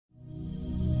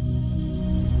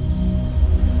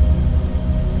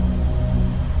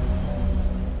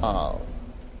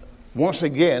once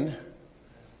again,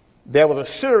 there was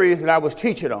a series that I was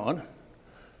teaching on,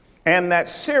 and that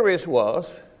series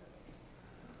was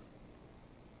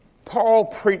Paul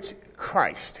Preached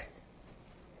Christ.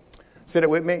 Say that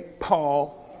with me.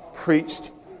 Paul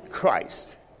preached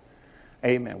Christ.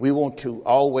 Amen. We want to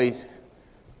always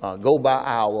go by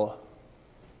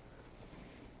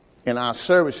in our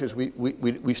services,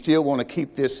 we still want to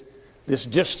keep this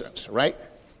distance, right?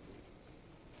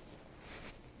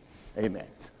 Amen.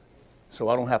 So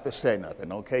I don't have to say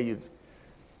nothing, okay? You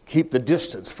keep the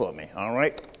distance for me, all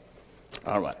right?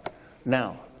 All right.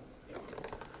 Now,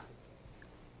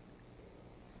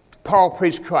 Paul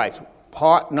preached Christ,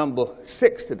 part number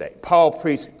 6 today. Paul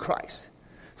preached Christ.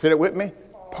 Say that with me.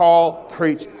 Paul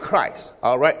preached Christ,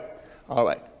 all right? All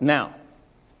right. Now,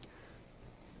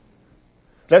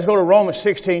 let's go to Romans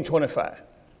 16:25.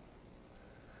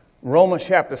 Romans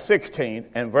chapter 16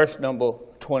 and verse number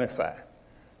 25.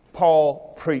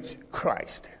 Paul preached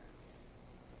Christ.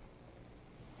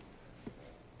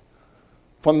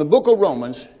 From the book of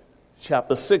Romans,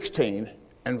 chapter 16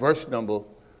 and verse number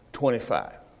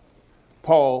 25.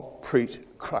 Paul preached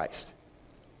Christ.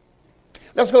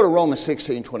 Let's go to Romans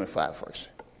 16:25 first.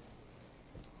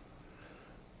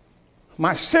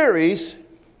 My series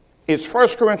is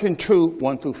 1 Corinthians 2,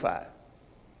 1 through 5.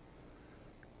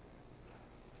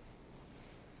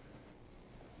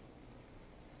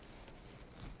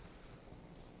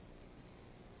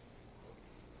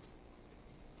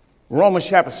 Romans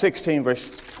chapter 16, verse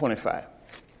 25.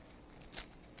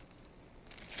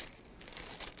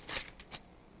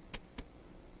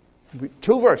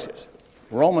 Two verses.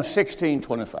 Romans 16,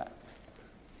 25.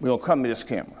 We're going to come to this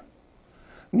camera.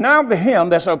 Now to him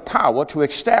that's of power to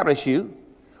establish you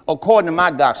according to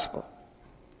my gospel,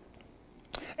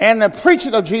 and the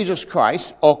preaching of Jesus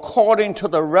Christ according to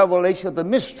the revelation of the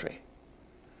mystery,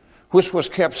 which was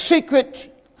kept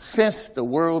secret since the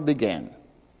world began,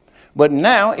 but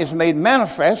now is made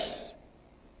manifest,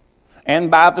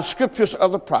 and by the scriptures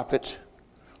of the prophets,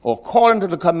 according to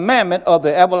the commandment of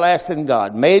the everlasting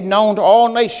God, made known to all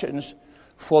nations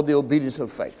for the obedience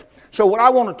of faith. So what I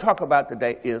want to talk about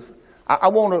today is I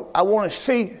want to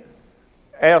see,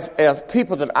 as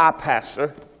people that I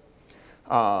pastor,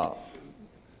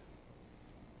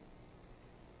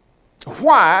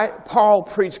 why Paul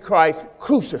preached Christ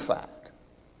crucified.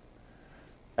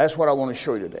 That's what I want to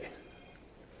show you today.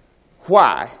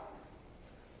 Why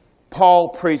Paul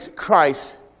preached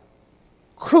Christ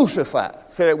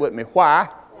crucified. Say that with me. Why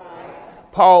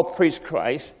Paul preached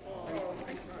Christ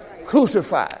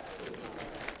crucified.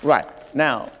 Right.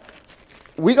 Now,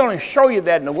 we're going to show you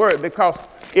that in the Word, because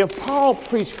if Paul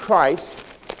preached Christ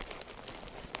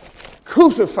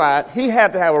crucified, he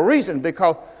had to have a reason,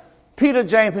 because Peter,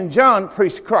 James, and John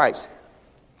preached Christ,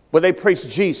 but they preached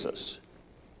Jesus.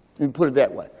 Let me put it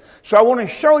that way. So I want to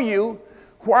show you,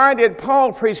 why did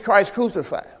Paul preach Christ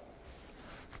crucified?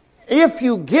 If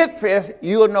you get this,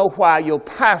 you'll know why your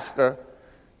pastor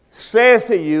says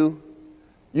to you,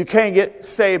 you can't get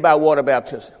saved by water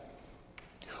baptism,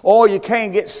 or you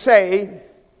can't get saved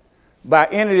by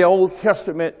any of the Old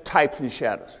Testament types and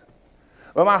shadows.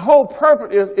 But my whole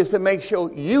purpose is to make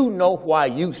sure you know why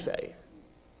you say.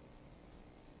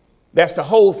 That's the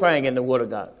whole thing in the Word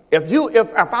of God.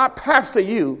 If I pastor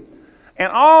you,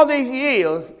 and all these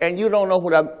years, and you don't know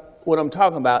what I'm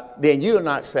talking about, then you're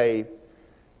not saved.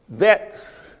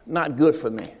 That's not good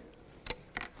for me,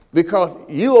 because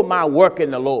you are my work in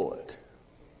the Lord.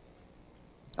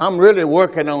 I'm really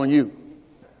working on you.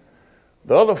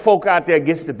 The other folk out there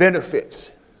gets the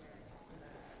benefits.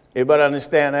 Everybody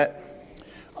understand that?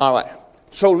 All right.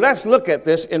 So let's look at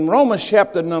this. In Romans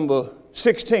chapter number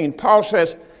 16, Paul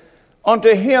says,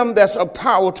 unto him that's a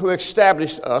power to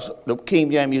establish us, the King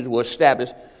James uses the word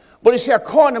establish, but he said,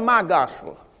 according to my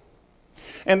gospel.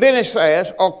 And then it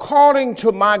says, according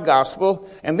to my gospel,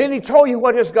 and then he told you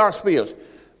what his gospel is.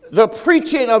 The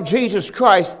preaching of Jesus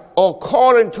Christ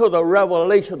according to the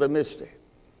revelation of the mystery.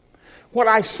 What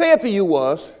I said to you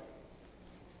was,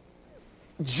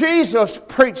 Jesus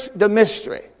preached the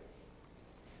mystery.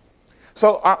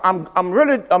 So I'm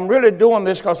really doing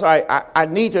this because I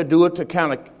need to do it to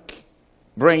kind of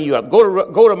bring you up.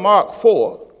 Go to Mark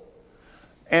 4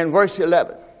 and verse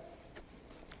 11.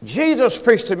 Jesus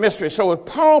preached the mystery. So if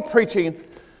Paul preaching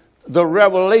the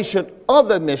revelation of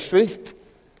the mystery,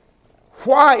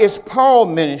 why is Paul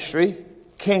ministry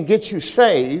can get you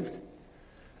saved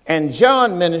and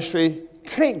John ministry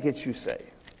can't get you saved?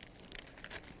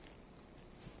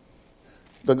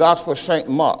 The Gospel of St.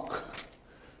 Mark,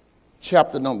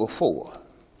 chapter number 4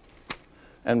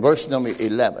 and verse number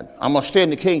 11. I'm going to stay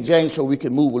in the King James so we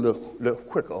can move a little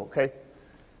quicker, okay?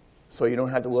 So you don't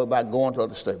have to worry about going to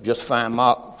other stuff. Just find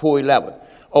Mark 4:11.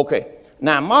 Okay.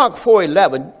 Now, Mark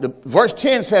 4:11, verse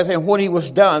 10 says, and when he was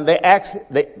done, they asked,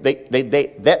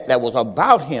 that was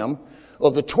about him,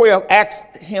 of the 12,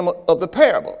 asked him of the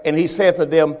parable. And he said to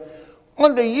them,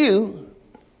 unto you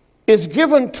is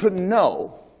given to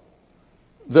know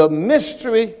the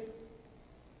mystery.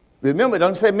 Remember, it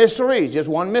doesn't say mysteries, just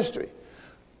one mystery.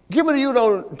 Given to you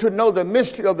to know the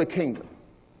mystery of the kingdom.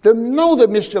 To know the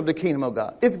mystery of the kingdom of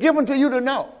God. It's given to you to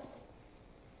know.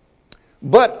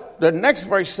 But the next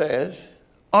verse says,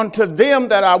 unto them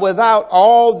that are without,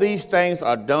 all these things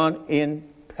are done in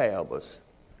parables.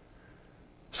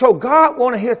 So God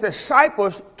wanted his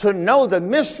disciples to know the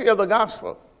mystery of the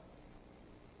gospel.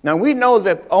 Now we know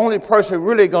that the only person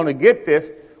really going to get this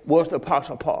was the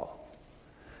Apostle Paul.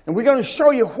 And we're going to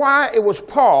show you why it was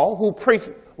Paul who preached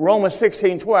Romans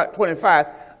 16:25,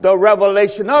 the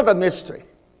revelation of the mystery.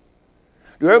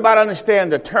 Do everybody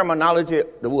understand the terminology,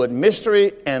 the word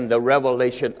mystery and the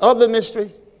revelation of the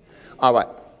mystery? All right.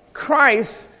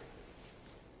 Christ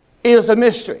is the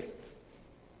mystery.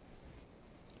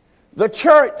 The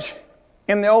church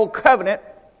in the old covenant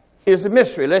is the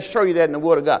mystery. Let's show you that in the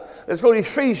Word of God. Let's go to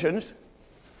Ephesians.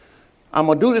 I'm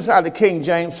going to do this out of the King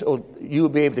James so you'll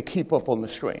be able to keep up on the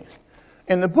screen.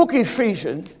 In the book of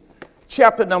Ephesians,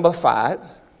 chapter number 5,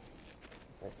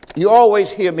 you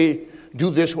always hear me do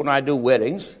this when I do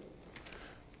weddings,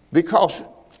 because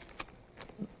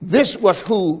this was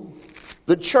who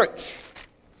the church,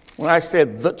 when I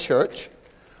said the church,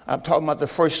 I'm talking about the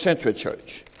first century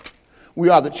church. We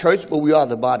are the church, but we are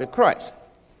the body of Christ.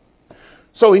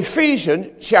 So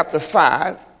Ephesians chapter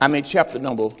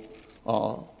number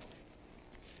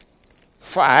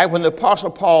 5, when the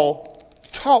Apostle Paul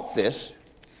taught this,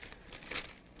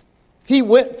 he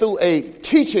went through a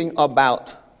teaching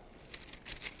about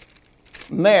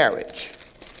marriage.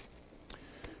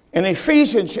 In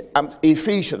Ephesians,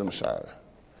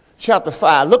 chapter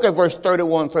 5, look at verse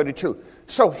 31, 32.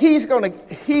 So he's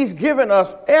given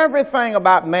us everything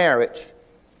about marriage,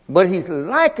 but he's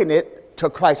likening it to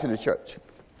Christ and the church.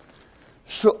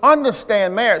 So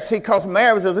understand marriage, see, because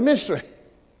marriage is a mystery.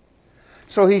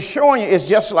 So he's showing you it's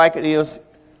just like it is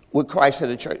with Christ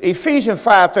and the church. Ephesians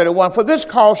 5:31, for this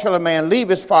cause shall a man leave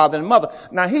his father and mother.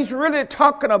 Now he's really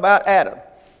talking about Adam.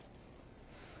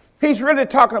 He's really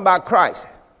talking about Christ.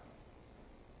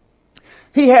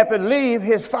 He had to leave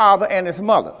his father and his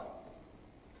mother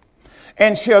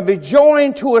and shall be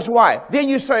joined to his wife. Then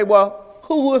you say, well,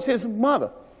 who was his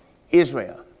mother?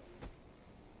 Israel.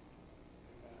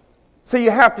 So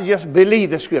you have to just believe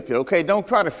the scripture, okay? Don't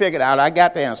try to figure it out. I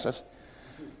got the answers.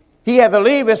 He had to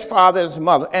leave his father and his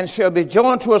mother and shall be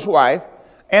joined to his wife,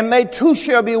 and they two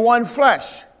shall be one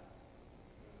flesh.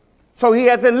 So he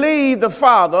had to leave the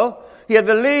father, he had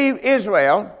to leave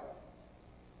Israel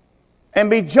and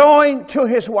be joined to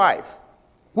his wife,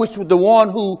 which was the one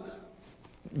who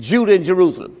Judah and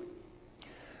Jerusalem.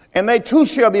 And they two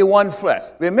shall be one flesh.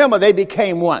 Remember, they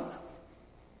became one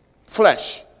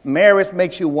flesh. Marriage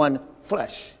makes you one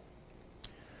flesh.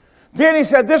 Then he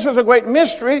said, this is a great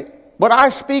mystery, but I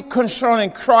speak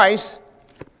concerning Christ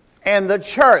and the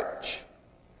church.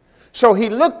 So he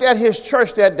looked at his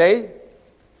church that day,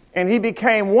 and he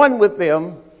became one with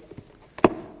them,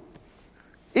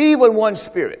 even one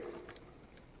spirit.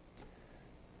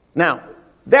 Now,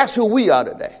 that's who we are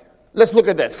today. Let's look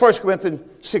at that. 1 Corinthians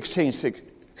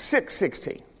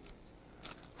 6:16.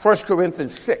 1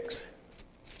 Corinthians 6.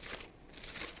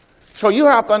 So you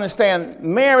have to understand,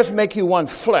 marriage makes you one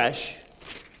flesh.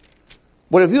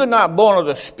 But if you're not born of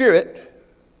the Spirit,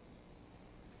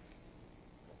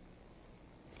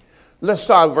 let's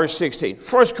start at verse 16.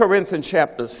 1 Corinthians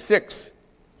chapter 6,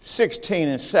 16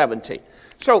 and 17.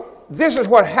 So this is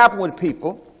what happened with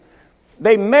people.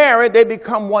 They marry, they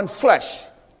become one flesh.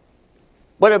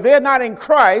 But if they're not in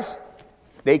Christ,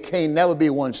 they can never be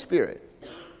one spirit.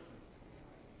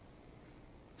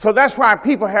 So that's why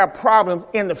people have problems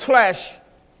in the flesh,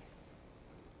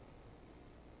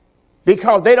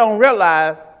 because they don't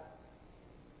realize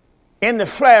in the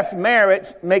flesh,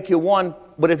 marriage make you one,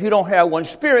 but if you don't have one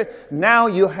spirit, now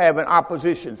you have an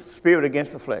opposition, spirit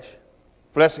against the flesh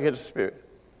against the spirit.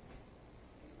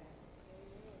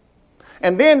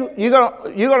 And then you're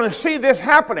gonna see this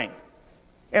happening.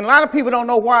 And a lot of people don't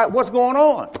know what's going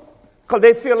on, because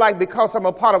they feel like because I'm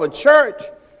a part of a church,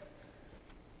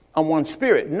 I'm one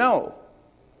spirit. No.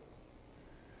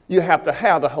 You have to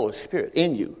have the Holy Spirit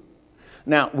in you.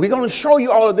 Now, we're going to show you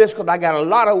all of this because I got a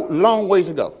long ways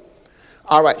to go.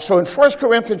 All right, so in 1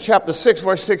 Corinthians chapter 6,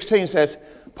 verse 16 says,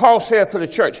 Paul said to the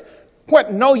church,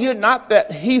 what, know you not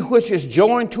that he which is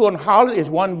joined to an harlot is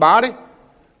one body?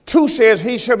 2 says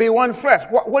he shall be one flesh.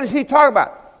 What is he talking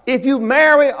about? If you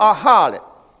marry a harlot,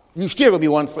 you still will be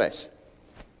one flesh.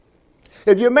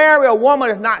 If you marry a woman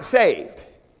that's not saved,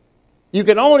 you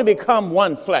can only become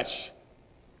one flesh.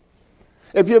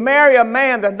 If you marry a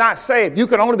man that's not saved, you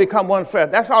can only become one flesh.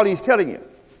 That's all he's telling you.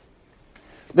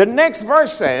 The next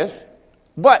verse says,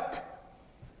 but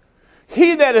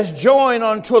he that is joined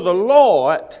unto the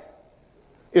Lord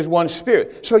is one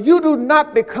spirit. So you do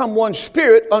not become one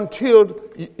spirit until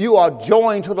you are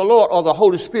joined to the Lord or the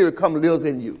Holy Spirit comes and lives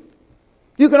in you.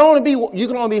 You can only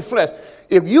be flesh.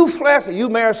 If you flesh and you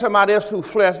marry somebody else who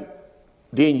flesh,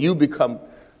 then you become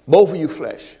both of you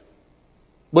flesh.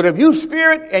 But if you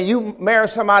spirit and you marry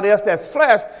somebody else that's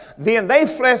flesh, then they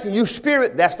flesh and you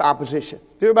spirit, that's the opposition.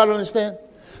 Everybody understand?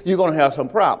 You're going to have some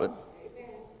problem.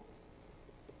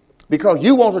 Because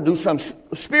you want to do some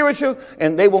spiritual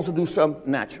and they want to do some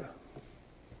natural.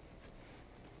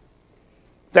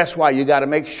 That's why you got to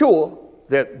make sure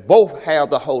that both have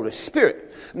the Holy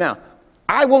Spirit. Now,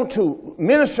 I want to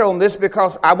minister on this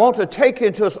because I want to take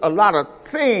into a lot of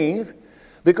things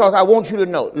because I want you to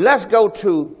know. Let's go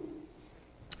to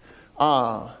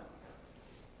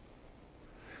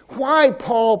why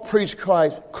Paul preached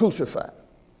Christ crucified.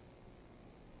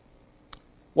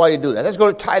 Why do you do that? Let's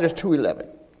go to Titus 2:11.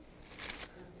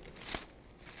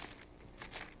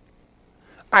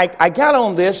 I got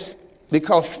on this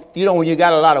because, you know, when you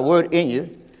got a lot of word in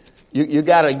you, you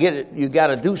got to get it, you got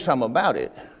to do something about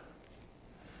it.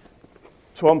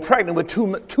 So I'm pregnant with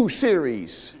two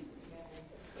series.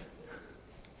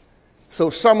 So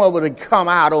some of it will come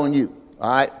out on you, all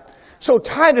right? So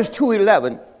Titus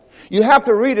 2:11, you have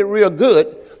to read it real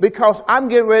good because I'm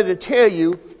getting ready to tell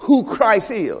you who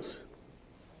Christ is.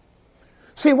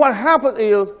 See, what happens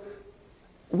is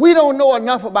we don't know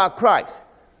enough about Christ.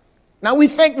 Now, we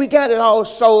think we got it all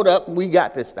sewed up. We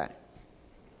got this thing.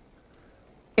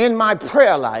 In my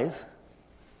prayer life,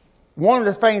 one of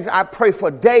the things I pray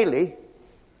for daily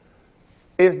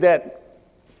is that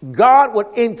God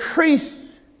would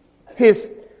increase his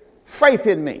faith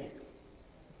in me.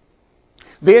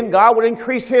 Then God would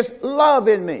increase his love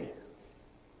in me.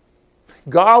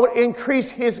 God would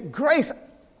increase his grace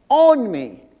on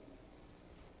me.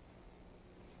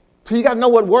 So you got to know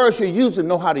what words you're using,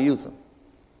 know how to use them.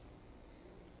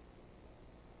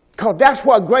 Because that's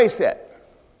what grace is.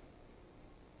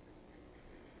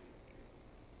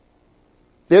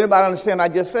 Did anybody understand what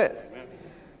I just said?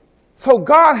 So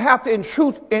God have to, in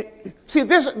truth, see,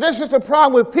 this is the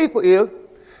problem with people is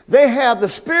they have the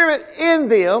Spirit in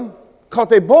them because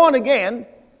they're born again,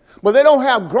 but they don't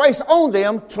have grace on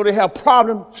them, so they have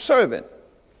problem serving.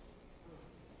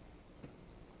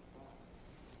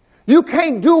 You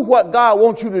can't do what God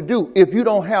wants you to do if you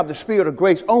don't have the Spirit of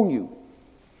grace on you.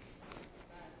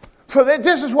 So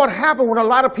this is what happens when a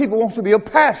lot of people want to be a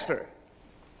pastor.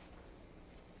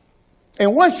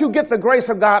 And once you get the grace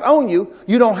of God on you,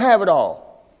 you don't have it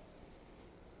all.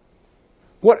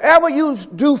 Whatever you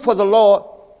do for the Lord,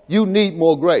 you need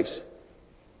more grace.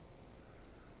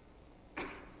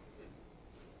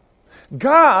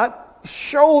 God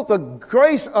showed the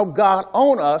grace of God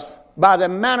on us by the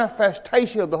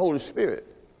manifestation of the Holy Spirit.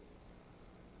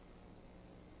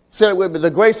 Say it with me. The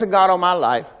grace of God on my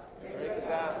life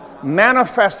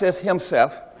manifests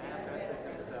himself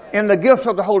in the gifts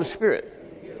of the Holy Spirit.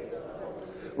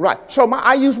 Right. So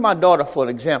I use my daughter for an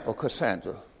example,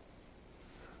 Cassandra.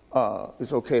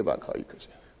 It's okay if I call you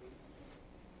Cassandra.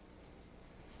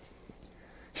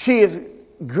 She is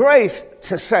graced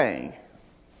to sing.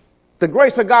 The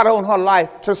grace of God on her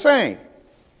life to sing.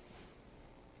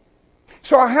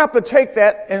 So I have to take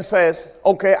that and says,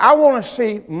 okay, I want to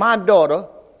see my daughter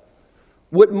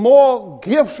with more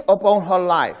gifts upon her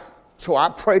life. So I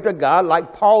pray to God,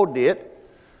 like Paul did,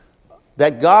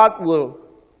 that God will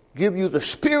give you the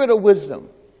spirit of wisdom.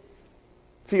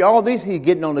 See, all these he's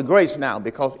getting on the grace now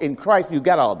because in Christ you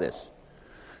got all this.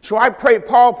 So I pray,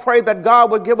 Paul prayed that God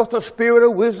would give us the spirit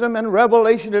of wisdom and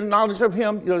revelation and knowledge of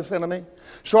him. You understand what I mean?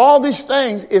 So all these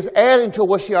things is adding to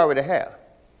what she already has.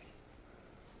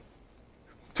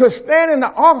 To stand in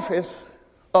the office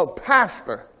of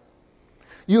pastor,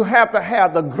 you have to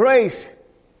have the grace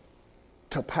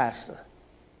to pastor.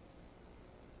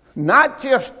 Not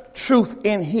just truth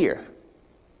in here.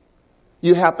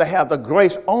 You have to have the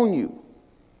grace on you.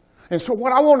 And so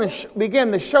what I want to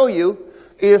begin to show you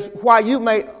is why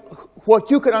what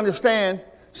you can understand,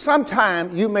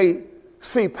 sometimes you may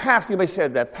see pastor, you may say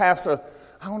that pastor,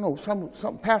 I don't know,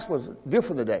 some pastor was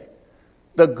different today.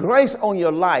 The grace on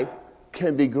your life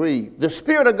can be grieved. The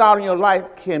Spirit of God in your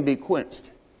life can be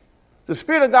quenched. The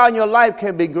Spirit of God in your life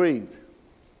can be grieved.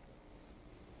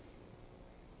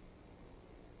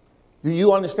 Do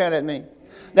you understand that mean?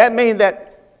 That means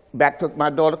that, back to my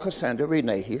daughter Cassandra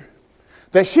Renee here,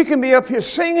 that she can be up here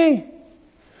singing,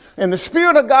 and the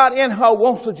Spirit of God in her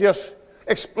wants to just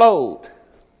explode.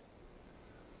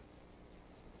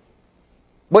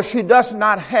 But she does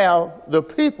not have the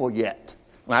people yet.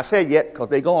 And I say yet because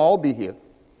they're going to all be here.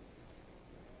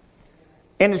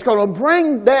 And it's going to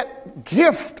bring that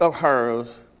gift of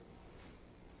hers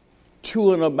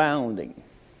to an abounding.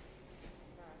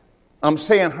 I'm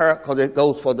saying her because it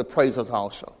goes for the praisers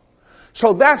also.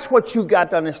 So that's what you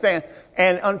got to understand.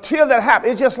 And until that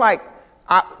happens, it's just like,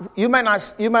 you might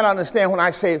not understand when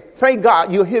I say, thank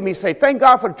God, you'll hear me say, thank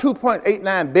God for the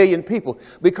 2.89 billion people.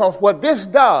 Because what this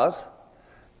does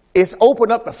is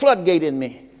open up the floodgate in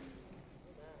me.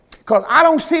 Because I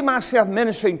don't see myself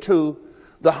ministering to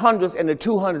the hundreds and the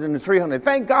 200 and the 300.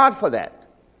 Thank God for that.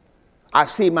 I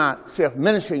see myself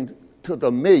ministering to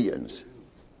the millions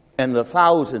and the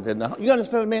thousands. You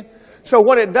understand what I mean? So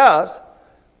what it does,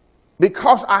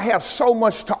 because I have so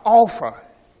much to offer,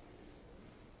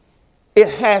 it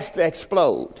has to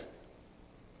explode.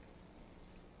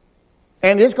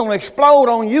 And it's going to explode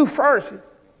on you first.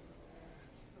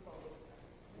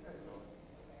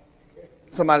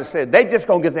 Somebody said, they just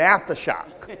going to get the aftershock.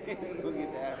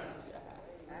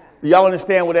 Y'all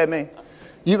understand what that means?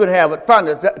 You can have a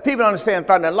thunder. People understand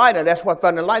thunder and lightning. That's why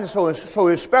thunder and lightning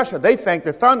is special. They think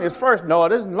the thunder is first. No,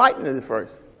 it isn't. Lightning is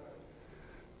first.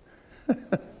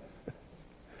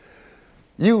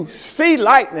 You see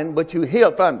lightning, but you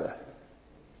hear thunder.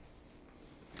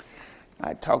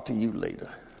 I talk to you later.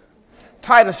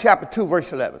 Titus chapter 2,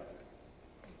 verse 11.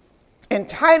 In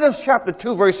Titus chapter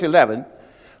 2, verse 11,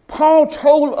 Paul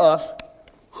told us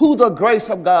who the grace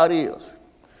of God is.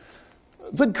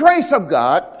 The grace of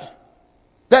God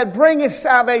that bringeth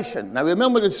salvation. Now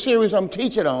remember, the series I'm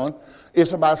teaching on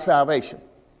is about salvation.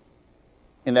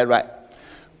 Isn't that right?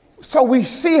 So we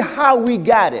see how we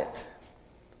got it.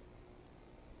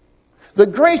 The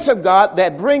grace of God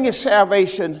that bringeth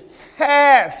salvation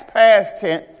has, past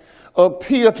tense,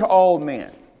 appeared to all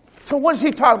men. So what is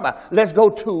he talking about? Let's go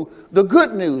to the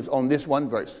good news on this one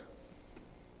verse.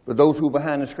 For those who are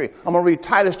behind the screen, I'm going to read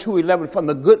Titus 2:11 from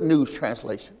the Good News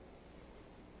translation.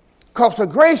 Because the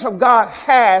grace of God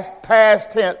has,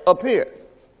 past tense, appeared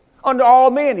unto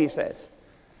all men, he says.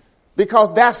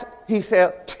 Because that's, he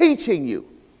said, teaching you.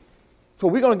 So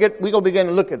we're going to begin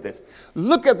to look at this.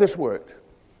 Look at this word.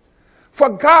 For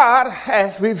God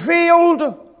has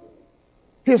revealed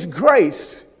his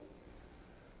grace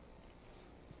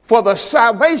for the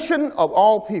salvation of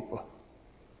all people.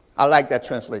 I like that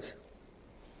translation.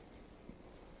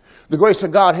 The grace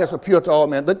of God has appeared to all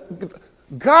men.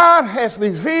 God has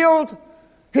revealed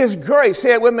his grace.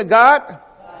 Say it with me. God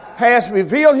has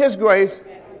revealed his grace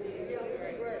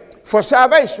for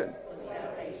salvation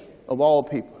of all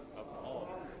people.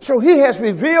 So he has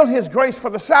revealed his grace for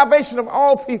the salvation of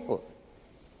all people.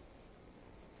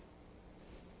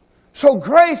 So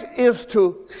grace is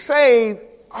to save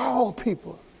all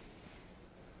people.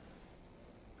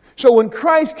 So when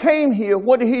Christ came here,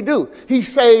 what did he do? He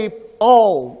saved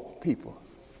all people.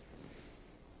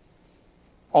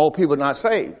 All people not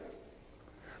saved.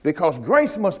 Because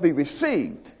grace must be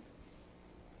received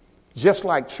just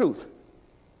like truth.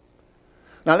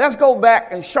 Now let's go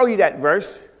back and show you that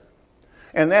verse.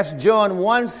 And that's John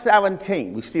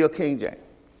 1:17. We still King James.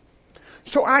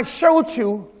 So I showed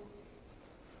you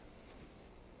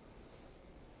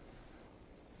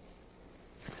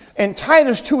in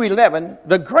Titus 2:11,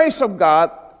 the grace of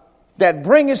God that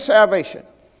bringeth salvation.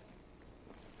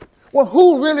 Well,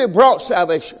 who really brought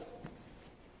salvation?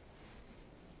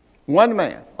 One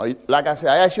man. Like I said,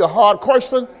 I asked you a hard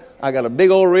question. I got a big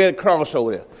old red cross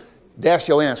over there. That's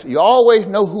your answer. You always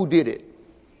know who did it.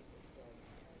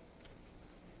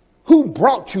 Who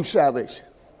brought you salvation?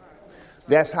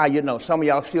 That's how you know. Some of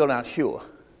y'all still not sure.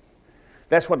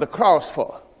 That's what the cross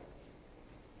for.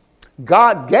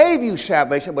 God gave you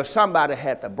salvation, but somebody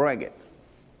had to bring it.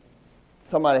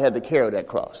 Somebody had to carry that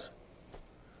cross.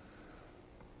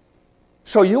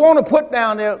 So you want to put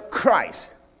down there, Christ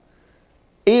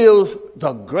is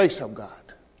the grace of God.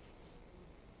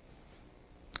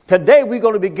 Today we're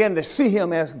going to begin to see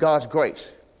him as God's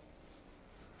grace.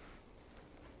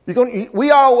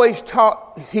 We always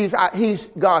taught he's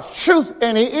God's truth,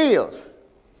 and he is.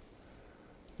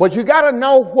 But you got to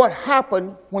know what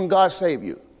happened when God saved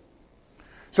you.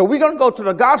 So we're going to go to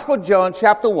the Gospel of John,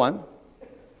 chapter 1.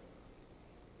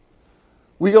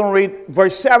 We're going to read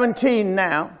verse 17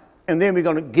 now, and then we're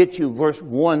going to get you verse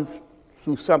 1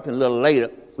 through something a little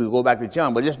later. We'll go back to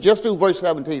John, but just do verse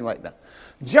 17 right now.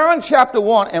 John chapter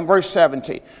 1 and verse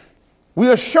 17. We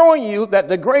are showing you that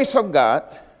the grace of God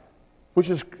which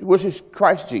is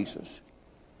Christ Jesus,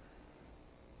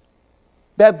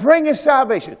 that bringeth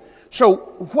salvation. So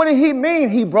what did he mean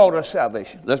he brought us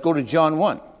salvation? Let's go to John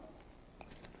 1.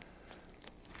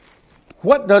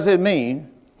 What does it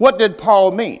mean? What did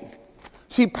Paul mean?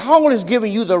 See, Paul is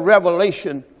giving you the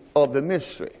revelation of the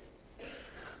mystery.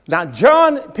 Now,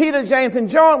 Peter, James, and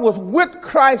John was with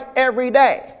Christ every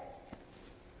day.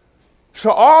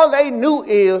 So all they knew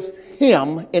is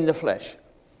him in the flesh.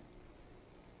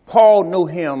 Paul knew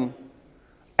him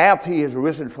after he is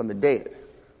risen from the dead.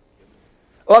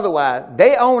 Otherwise,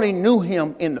 they only knew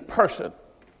him in the person.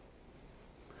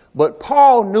 But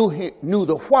Paul knew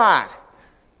the why.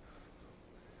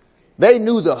 They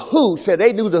knew the who. Said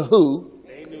they knew the who.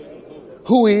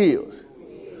 Who he is.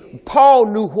 Paul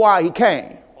knew why he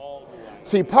came.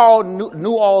 See, Paul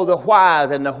knew all the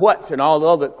whys and the whats and all the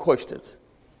other questions.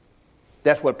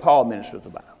 That's what Paul ministers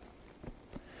about.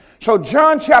 So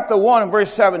John chapter 1 and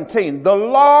verse 17, the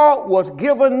law was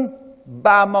given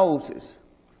by Moses.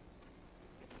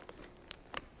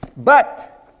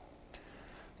 But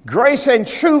grace and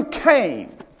truth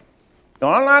came.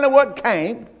 Don't underline the word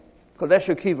came, because that's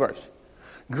your key verse.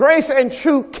 Grace and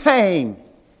truth came.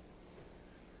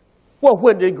 Well,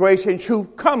 when did grace and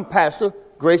truth come, Pastor?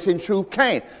 Grace and truth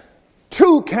came.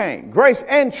 Two came. Grace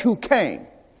and truth came.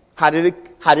 How did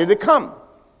it come?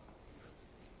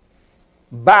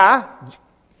 By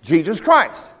Jesus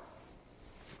Christ.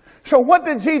 So what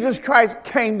did Jesus Christ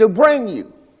came to bring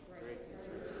you?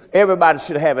 Everybody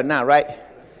should have it now, right?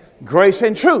 Grace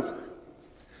and truth.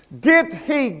 Did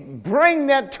he bring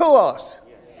that to us?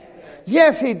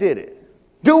 Yes, he did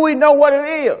it. Do we know what it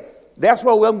is? That's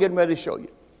what I'm getting ready to show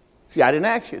you. See, I didn't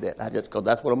ask you that. Because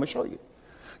that's what I'm going to show you.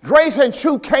 Grace and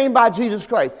truth came by Jesus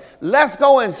Christ. Let's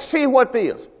go and see what it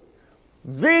is.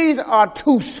 These are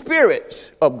two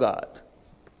spirits of God.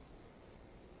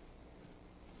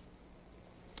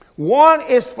 One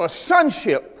is for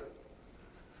sonship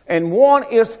and one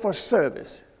is for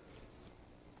service.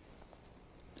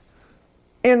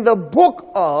 In the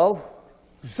book of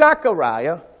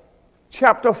Zechariah,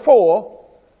 chapter 4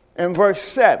 and verse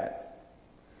 7,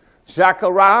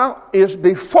 Zechariah is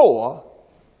before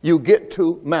you get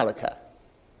to Malachi.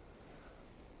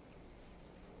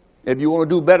 If you want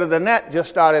to do better than that, just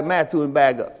start at Matthew and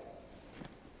back up.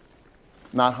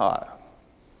 Not hard.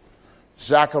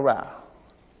 Zechariah.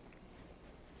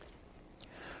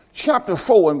 Chapter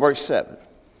 4 and verse 7.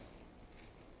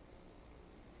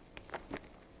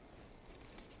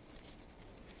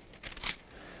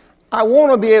 I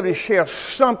want to be able to share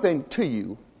something to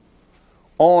you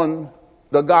on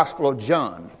the Gospel of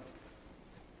John.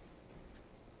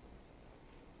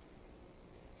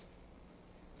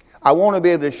 I want to be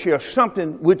able to share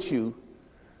something with you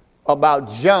about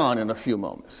John in a few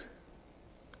moments.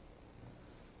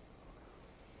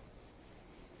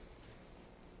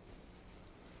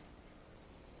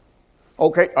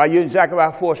 Okay, are you in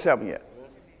Zechariah 4:7 yet?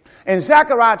 In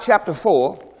Zechariah chapter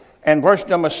 4 and verse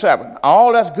number 7,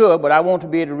 all that's good, but I want to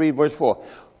be able to read verse 4.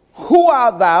 Who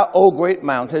art thou, O great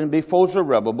mountain, before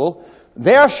Zerubbabel?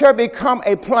 There shall become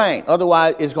a plain.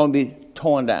 Otherwise, it's going to be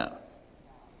torn down.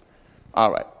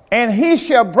 All right. And he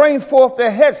shall bring forth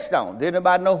the headstone. Does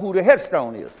anybody know who the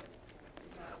headstone is?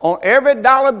 On every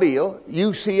dollar bill,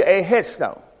 you see a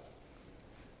headstone.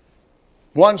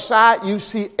 One side, you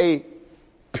see a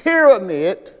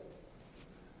pyramid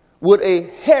with a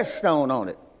headstone on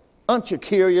it. Aren't you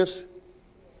curious?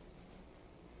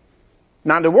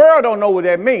 Now, the world don't know what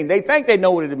that means. They think they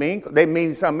know what it means. They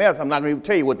mean something else. I'm not going to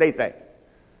tell you what they think.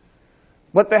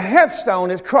 But the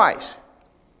headstone is Christ.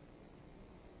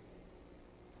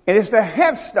 And it's the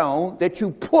headstone that you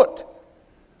put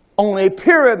on a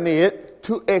pyramid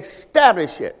to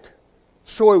establish it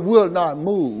so it will not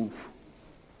move.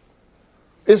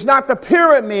 It's not the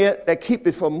pyramid that keeps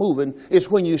it from moving. It's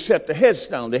when you set the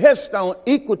headstone. The headstone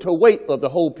equal to weight of the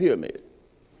whole pyramid.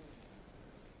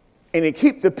 And it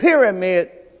keeps the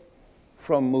pyramid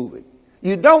from moving.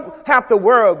 You don't have to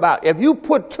worry about if you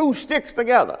put two sticks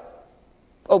together,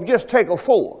 or just take a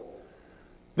four.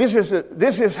 This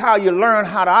is how you learn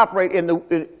how to operate in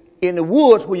the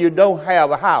woods when you don't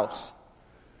have a house.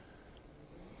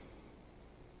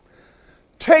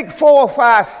 Take 4,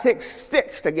 5, 6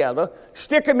 sticks together,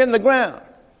 stick them in the ground.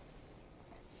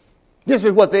 This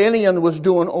is what the Indian was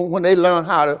doing when they learned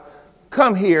how to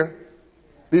come here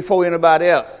before anybody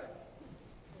else.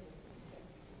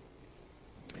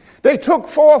 They took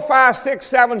 4, 5, 6,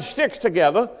 7 sticks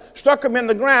together, stuck them in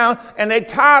the ground, and they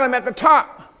tied them at the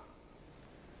top.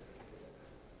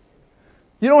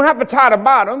 You don't have to tie the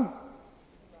bottom.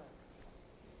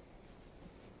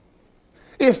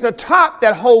 It's the top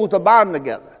that holds the bottom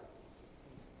together.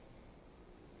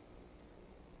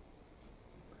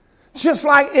 Just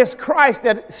like it's Christ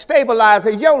that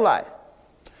stabilizes your life.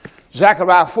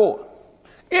 Zechariah 4.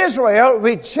 Israel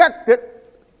rejected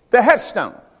the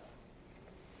headstone.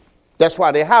 That's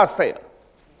why their house fell.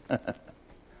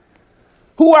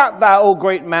 Who art thou, O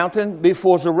great mountain,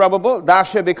 before Zerubbabel? Thou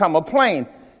shalt become a plain.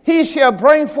 He shall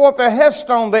bring forth the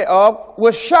headstone thereof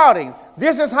with shouting.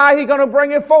 This is how he's going to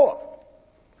bring it forth.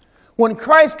 When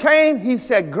Christ came, he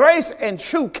said, grace and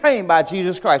truth came by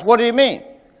Jesus Christ. What do you mean?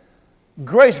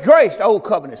 Grace, grace, the old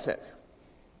covenant says.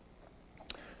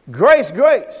 Grace,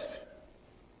 grace.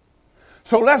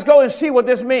 So let's go and see what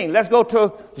this means. Let's go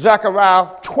to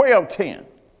Zechariah 12:10.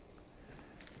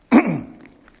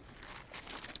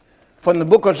 From the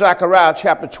book of Zechariah,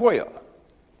 chapter 12,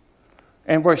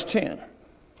 and verse 10.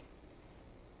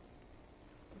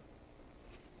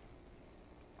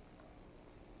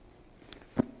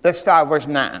 Let's start verse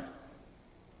 9.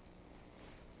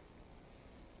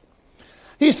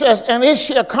 He says, and it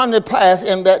shall come to pass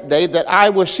in that day that I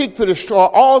will seek to destroy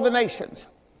all the nations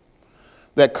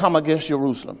that come against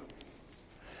Jerusalem.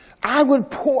 I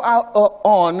would pour out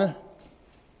on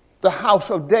the house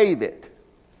of David.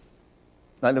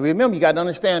 Now remember, you got to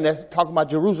understand that's talking about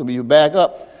Jerusalem. You back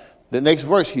up. The next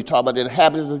verse, he talks about the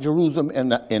inhabitants of Jerusalem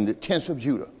and the tents of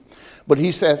Judah. But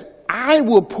he says, I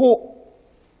will pour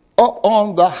up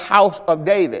on the house of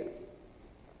David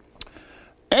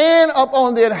and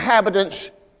upon the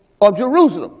inhabitants of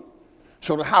Jerusalem.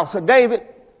 So the house of David,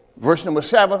 verse number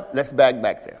 7, let's back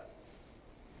there.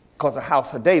 Because the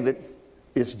house of David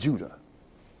is Judah.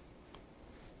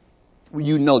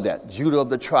 You know that. Judah of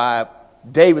the tribe,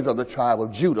 David of the tribe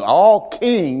of Judah. All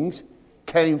kings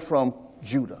came from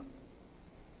Judah.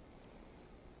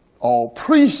 All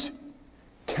priests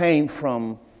came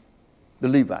from the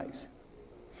Levites.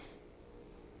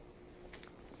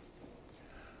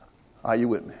 Are you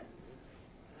with me?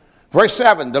 Verse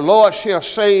 7, the Lord shall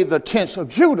save the tents of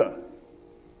Judah.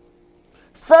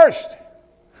 First,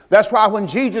 that's why when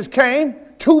Jesus came,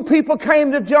 2 people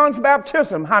came to John's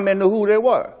baptism. How many knew who they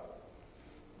were?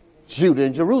 Judah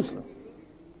and Jerusalem.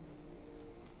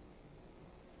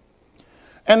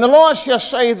 And the Lord shall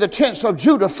save the tents of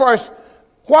Judah first.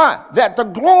 Why? That the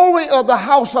glory of the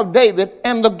house of David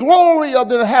and the glory of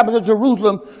the inhabitants of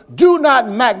Jerusalem do not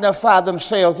magnify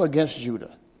themselves against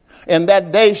Judah. In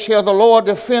that day shall the Lord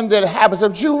defend the inhabitants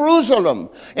of Jerusalem,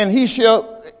 and he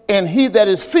that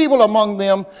is feeble among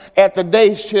them at the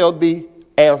day shall be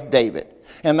as David.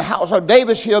 And the house of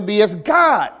David shall be as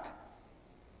God,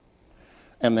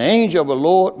 and the angel of the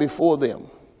Lord before them.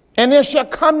 And it shall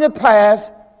come to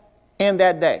pass in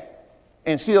that day.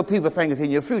 And still people think it's in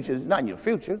your future. It's not in your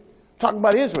future. Talking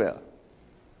about Israel.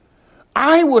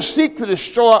 I will seek to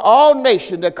destroy all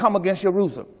nations that come against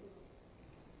Jerusalem.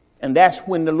 And that's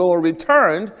when the Lord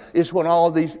returned, is when all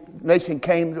these nations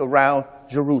came around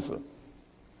Jerusalem.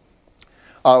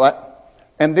 All right.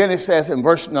 And then it says in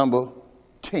verse number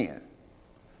 10,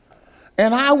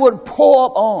 and I would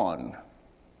pour on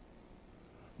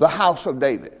the house of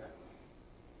David,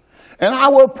 and I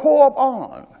will pour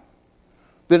on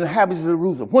the inhabitants of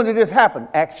Jerusalem. When did this happen?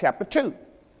 Acts chapter 2.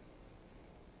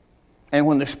 And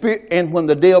when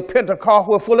the day of Pentecost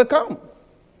will fully come.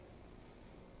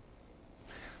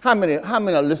 How many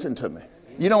are listening to me?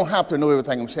 You don't have to know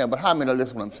everything I'm saying, but how many are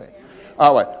listening to what I'm saying?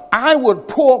 All right. I would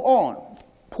pour on.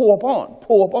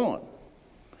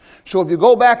 So if you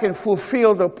go back and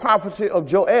fulfill the prophecy of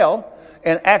Joel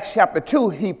in Acts chapter 2,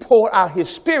 he poured out his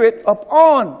spirit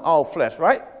upon all flesh,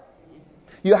 right?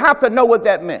 You have to know what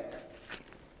that meant.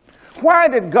 Why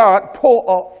did God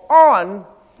pour on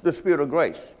the spirit of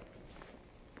grace?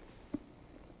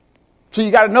 So you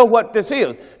got to know what this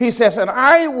is. He says, and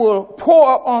I will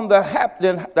pour on the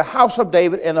house of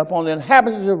David and upon the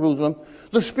inhabitants of Jerusalem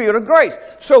the spirit of grace.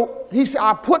 So he said,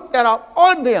 I put that up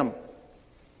on them.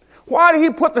 Why did he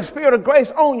put the spirit of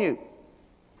grace on you?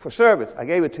 For service. I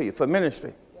gave it to you. For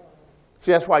ministry.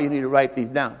 See, that's why you need to write these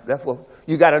down. Therefore,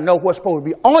 you got to know what's supposed to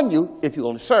be on you if you're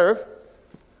going to serve.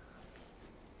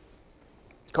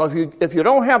 Because if you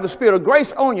don't have the spirit of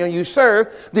grace on you and you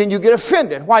serve, then you get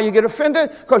offended. Why you get offended?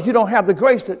 Because you don't have the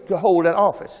grace to hold that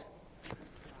office.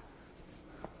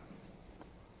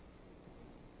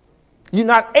 You're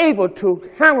not able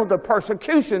to handle the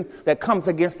persecution that comes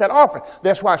against that office.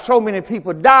 That's why so many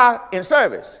people die in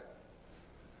service.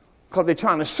 Because they're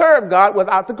trying to serve God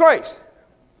without the grace.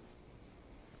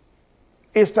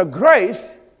 It's the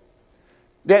grace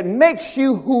that makes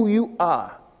you who you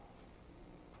are.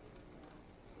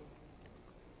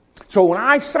 So when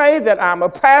I say that I'm a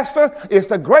pastor, it's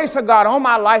the grace of God on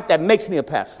my life that makes me a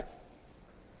pastor.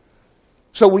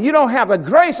 So when you don't have the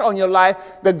grace on your life,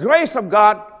 the grace of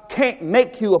God can't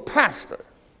make you a pastor.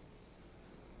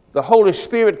 The Holy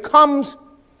Spirit comes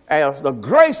as the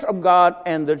grace of God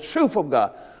and the truth of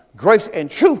God. Grace and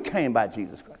truth came by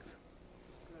Jesus Christ.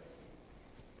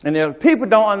 And if people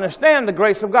don't understand the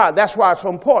grace of God, that's why it's so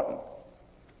important.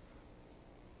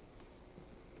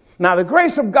 Now, the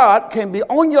grace of God can be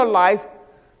on your life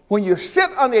when you sit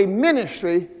on a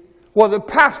ministry where the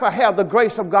pastor has the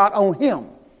grace of God on him.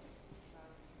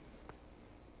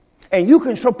 And you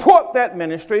can support that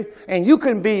ministry, and you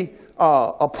can be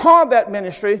a part of that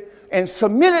ministry and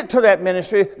submit it to that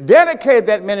ministry, dedicate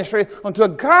that ministry until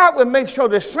God will make sure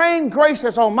the same grace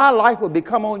that's on my life will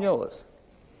become on yours.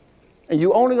 And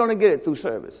you're only going to get it through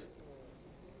service.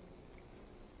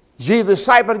 Jesus'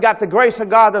 disciples got the grace of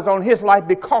God that's on his life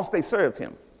because they served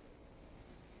him.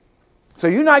 So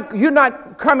you're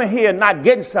not coming here and not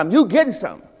getting something. You're getting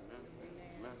something.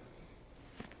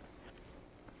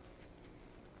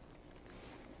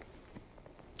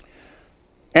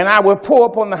 And I will pour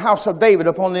upon the house of David,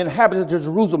 upon the inhabitants of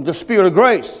Jerusalem, the spirit of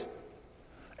grace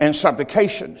and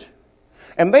supplications.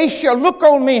 And they shall look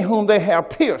on me whom they have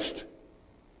pierced,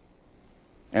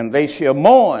 and they shall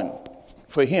mourn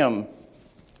for him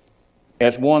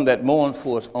as one that mourns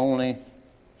for his only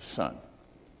son.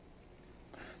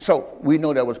 So we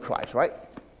know that was Christ, right?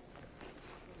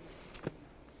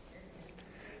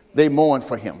 They mourned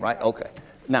for him, right? Okay.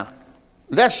 Now,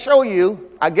 let's show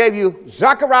you. I gave you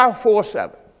Zechariah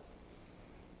 4:7.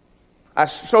 I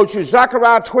showed you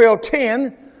Zechariah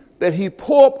 12:10, that he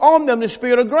poured on them the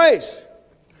spirit of grace.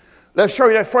 Let's show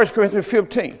you that 1 Corinthians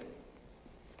 15.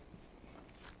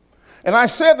 And I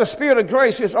said the spirit of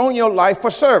grace is on your life for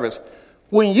service.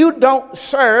 When you don't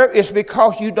serve, it's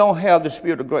because you don't have the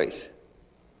spirit of grace.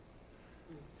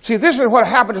 See, this is what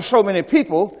happened to so many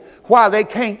people, why they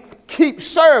can't keep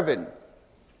serving.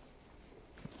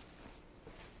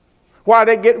 Why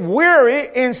they get weary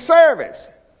in service.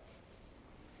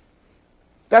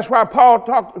 That's why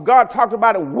God talked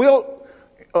about it,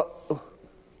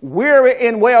 weary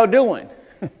in well-doing.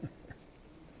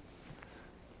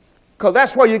 Because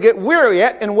that's where you get weary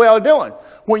at in well-doing.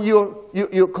 When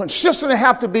you consistently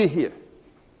have to be here.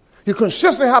 You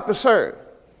consistently have to serve.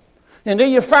 And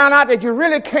then you find out that you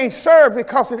really can't serve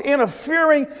because it's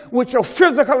interfering with your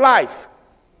physical life.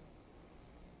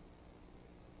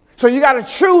 So you got to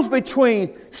choose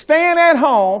between staying at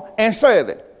home and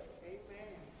serving.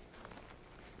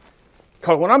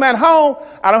 Because when I'm at home,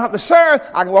 I don't have to serve.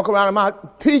 I can walk around in my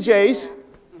PJs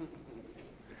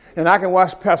and I can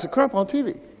watch Pastor Crump on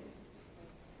TV.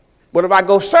 But if I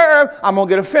go serve, I'm going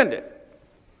to get offended.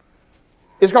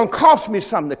 It's going to cost me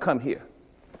something to come here.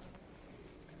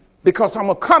 Because I'm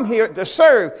going to come here to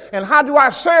serve. And how do I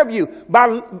serve you? By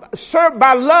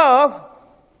love.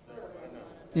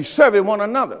 You serve one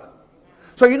another.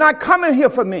 So you're not coming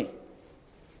here for me.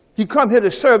 You come here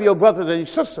to serve your brothers and your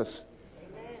sisters.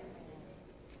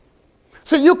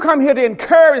 So you come here to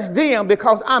encourage them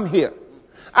because I'm here.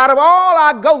 Out of all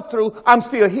I go through, I'm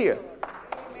still here.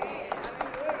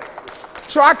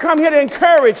 So I come here to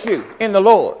encourage you in the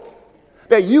Lord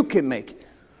that you can make it.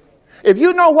 If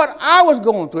you know what I was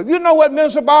going through, if you know what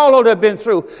Minister Barlow had been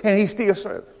through, and he still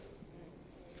served.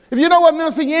 If you know what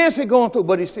Minister Yancey going through,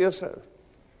 but he still served.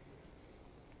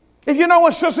 If you know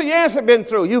what Sister Yancey had been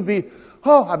through, you'd be,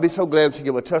 I'd be so glad to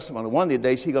give a testimony. One of these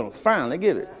days she's going to finally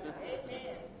give it.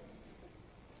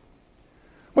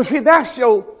 But see, that's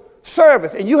your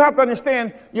service. And you have to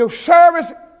understand your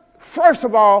service, first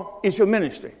of all, is your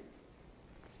ministry.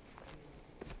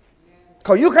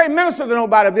 Because you can't minister to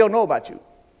nobody if they don't know about you.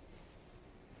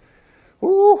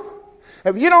 Ooh.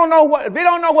 If they don't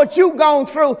know what you've gone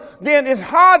through, then it's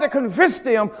hard to convince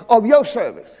them of your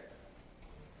service.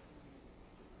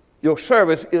 Your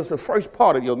service is the first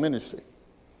part of your ministry.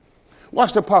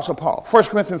 Watch the Apostle Paul, 1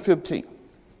 Corinthians 15.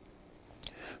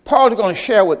 Paul is going to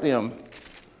share with them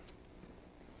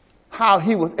how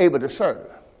he was able to serve.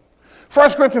 1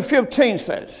 Corinthians 15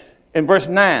 says, in verse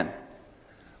 9,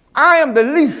 I am the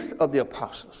least of the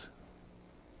apostles.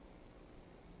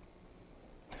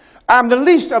 I'm the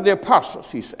least of the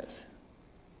apostles, he says.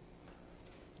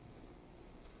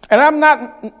 And I'm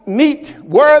not meet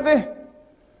worthy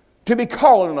to be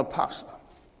called an apostle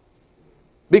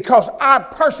because I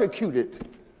persecuted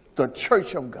the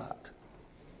church of God.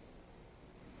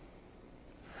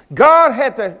 God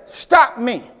had to stop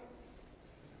me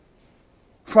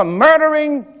from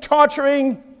murdering,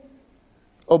 torturing,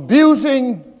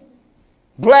 abusing,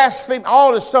 blaspheming,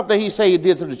 all the stuff that he said he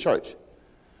did to the church.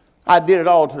 I did it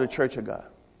all to the church of God.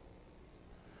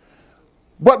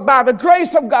 But by the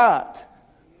grace of God,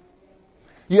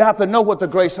 you have to know what the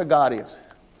grace of God is.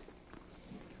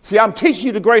 See, I'm teaching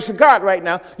you the grace of God right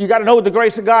now. You got to know what the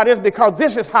grace of God is because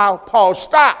this is how Paul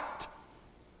stopped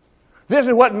This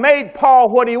is what made Paul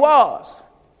what he was.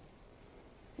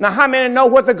 Now, how many know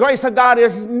what the grace of God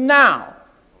is now?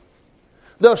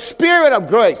 The Spirit of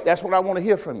grace. That's what I want to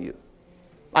hear from you.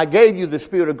 I gave you the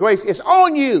Spirit of grace. It's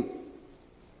on you.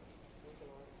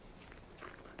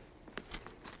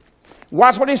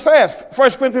 Watch what he says.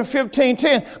 1 Corinthians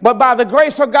 15:10. But by the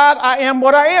grace of God, I am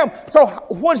what I am. So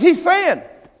what is he saying?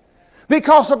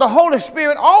 Because of the Holy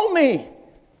Spirit on me.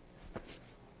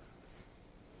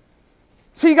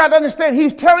 See, you got to understand,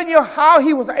 he's telling you how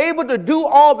he was able to do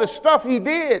all the stuff he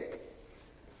did.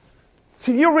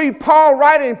 See, you read Paul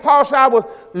writing, Paul said, I was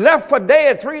left for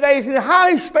dead 3 days. And how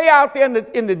he stay out there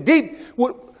in the deep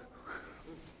with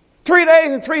 3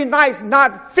 days and 3 nights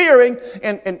not fearing,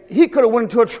 and he could have went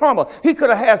into a trauma. He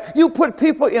could have had, you put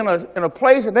people in a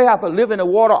place and they have to live in the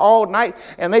water all night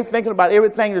and they thinking about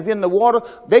everything that's in the water.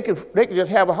 They could just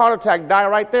have a heart attack, die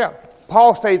right there.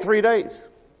 Paul stayed 3 days.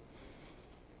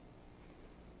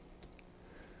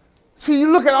 See,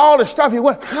 you look at all the stuff he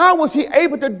went, how was he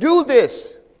able to do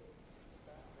this?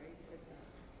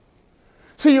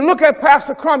 See, you look at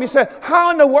Pastor Crum, you say,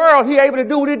 how in the world he able to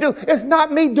do what he do? It's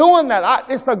not me doing that.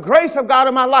 It's the grace of God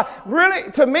in my life. Really,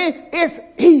 to me, it's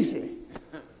easy.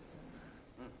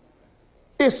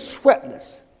 It's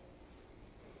sweatless.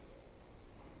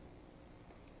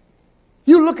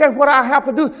 You look at what I have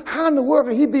to do. How in the world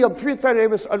can he be up 3:30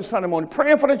 every other Sunday morning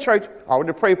praying for the church? I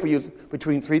already prayed for you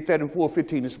between 3:30 and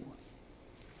 4:15 this morning.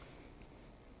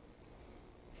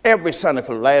 Every Sunday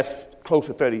for the last close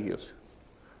to 30 years.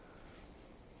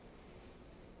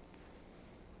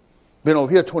 Been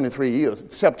over here 23 years.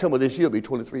 September this year will be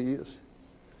 23 years.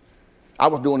 I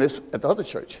was doing this at the other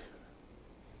church.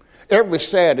 Every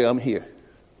Saturday I'm here.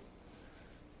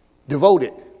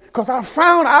 Devoted. Because I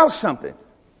found out something.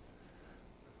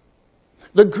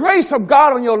 The grace of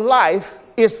God on your life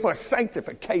is for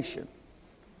sanctification.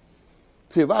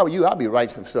 See, if I were you, I'd be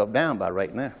writing some stuff down by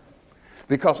right now.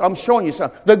 Because I'm showing you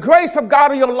something. The grace of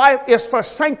God in your life is for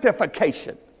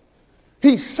sanctification.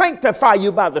 He sanctifies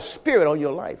you by the Spirit on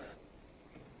your life.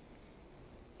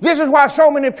 This is why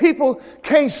so many people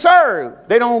can't serve.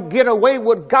 They don't get away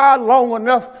with God long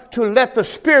enough to let the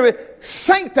Spirit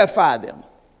sanctify them.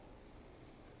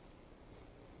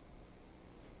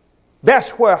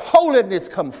 That's where holiness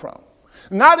comes from.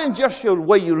 Not in just your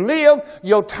way you live,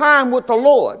 your time with the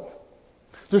Lord.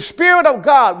 The Spirit of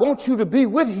God wants you to be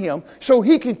with him so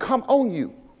he can come on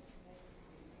you.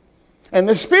 And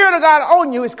the Spirit of God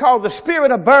on you is called the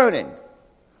Spirit of burning,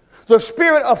 the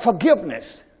Spirit of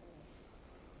forgiveness,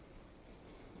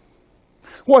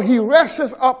 where he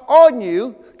rests up on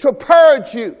you to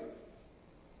purge you.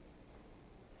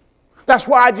 That's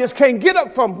why I just can't get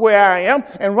up from where I am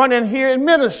and run in here and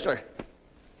minister.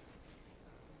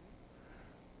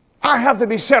 I have to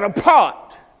be set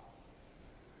apart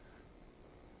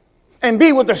and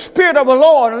be with the Spirit of the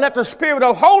Lord and let the Spirit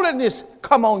of holiness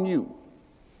come on you.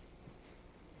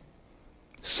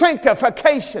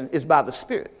 Sanctification is by the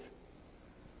Spirit.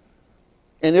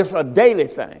 And it's a daily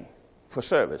thing for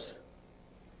service.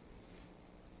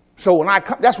 So when I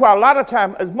come, that's why a lot of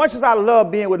times, as much as I love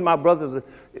being with my brothers,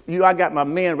 I got my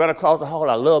men right across the hall.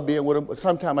 I love being with them, but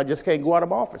sometimes I just can't go out of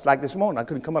my office. Like this morning, I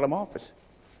couldn't come out of my office.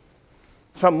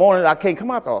 Some mornings I can't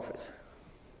come out of the office.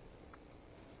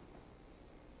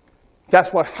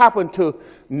 That's what happened to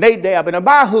Nadab and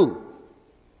Abihu.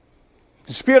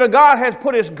 The Spirit of God has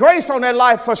put his grace on their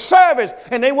life for service,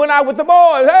 and they went out with the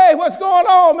boys. Hey, what's going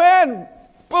on, man?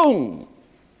 Boom.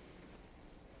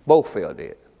 Both fell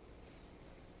dead.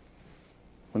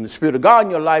 When the Spirit of God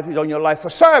in your life is on your life for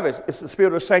service, it's the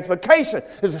Spirit of sanctification.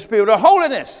 It's the Spirit of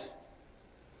holiness.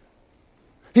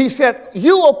 He said,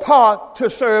 you are part to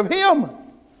serve him.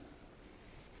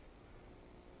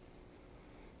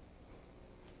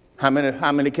 How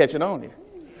many catching on here?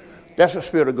 That's the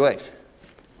Spirit of grace.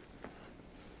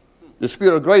 The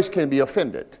Spirit of grace can be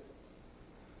offended.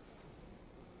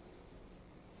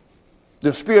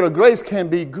 The Spirit of grace can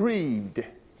be grieved.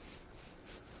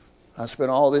 I spent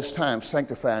all this time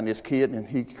sanctifying this kid, and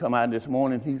he come out this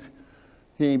morning.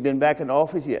 He ain't been back in the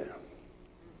office yet.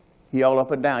 He all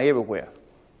up and down everywhere.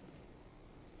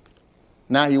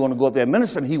 Now he want to go up there and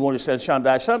minister, and he want to say,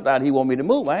 Shandai, Shandai, he want me to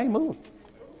move. I ain't moving.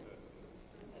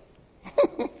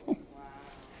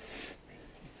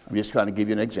 I'm just trying to give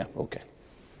you an example. Okay.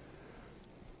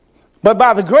 But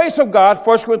by the grace of God,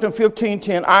 1 Corinthians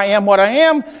 15:10, I am what I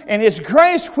am, and his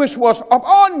grace which was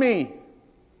upon me.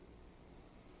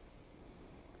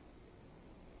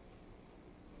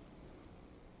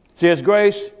 See, his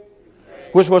grace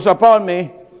which was upon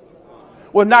me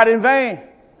was not in vain.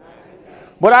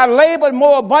 But I labored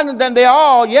more abundant than they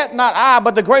all, yet not I,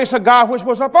 but the grace of God which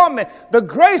was upon me. The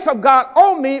grace of God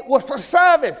on me was for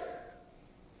service.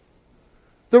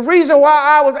 The reason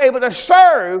why I was able to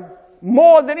serve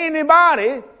more than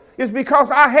anybody is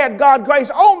because I had God's grace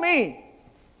on me.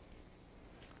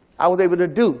 I was able to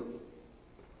do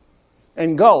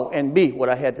and go and be what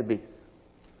I had to be.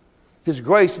 His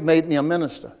grace made me a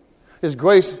minister. His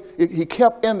grace, he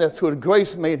kept in there till his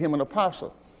grace made him an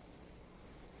apostle.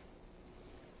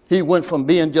 He went from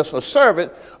being just a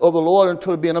servant of the Lord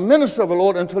until being a minister of the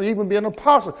Lord until even being an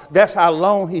apostle. That's how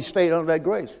long he stayed under that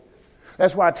grace.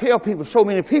 That's why I tell people, so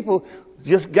many people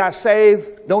just got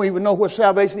saved, don't even know what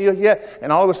salvation is yet,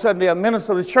 and all of a sudden they're a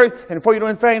minister of the church, and before you know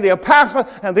anything, they're a pastor,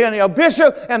 and then they're a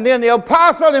bishop, and then they're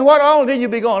apostle, and what on? Then you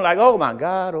be going like, oh my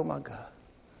God, oh my God.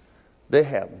 They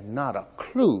have not a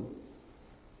clue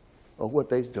of what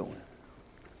they're doing.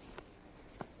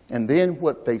 And then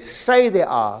what they say they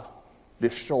are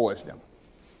destroys them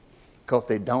because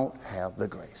they don't have the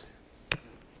grace.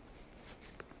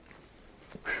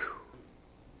 Whew.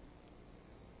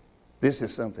 This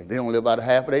is something. They don't live about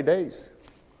half of their days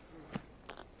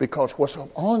because what's up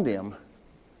on them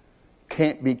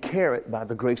can't be carried by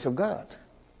the grace of God.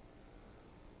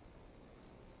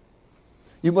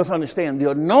 You must understand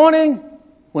the anointing,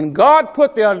 when God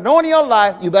put the anointing on your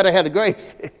life, you better have the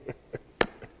grace.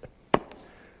 If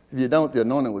you don't, the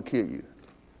anointing will kill you.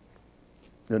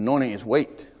 The anointing is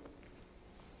weight.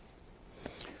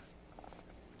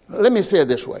 Let me say it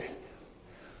this way.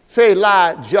 Say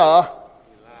Elijah.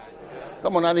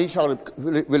 Come on, I need y'all to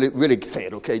really say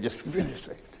it, okay? Just really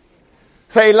say it.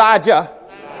 Say Elijah.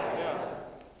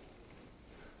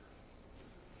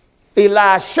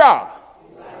 Elisha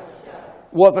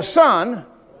was the son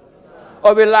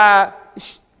of Elijah.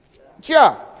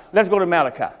 Let's go to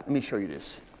Malachi. Let me show you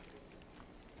this.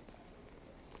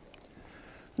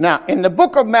 Now, in the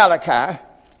book of Malachi,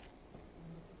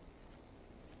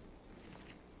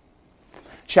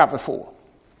 chapter 4,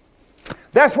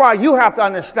 that's why you have to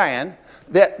understand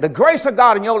that the grace of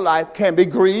God in your life can be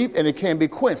grieved and it can be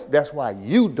quenched. That's why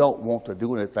you don't want to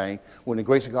do anything when the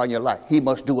grace of God in your life. He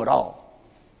must do it all.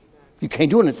 You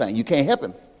can't do anything. You can't help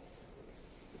him.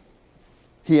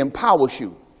 He empowers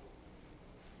you.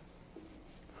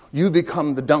 You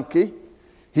become the donkey.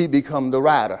 He become the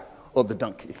rider of the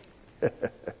donkey.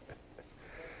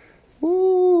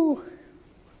 Ooh.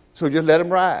 So just let him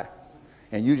ride.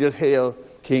 And you just hail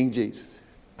King Jesus.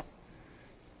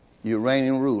 You reign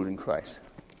and rule in Christ.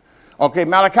 Okay,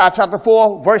 Malachi chapter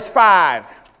 4, verse 5.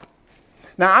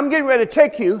 Now I'm getting ready to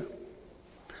take you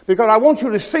because I want you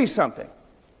to see something.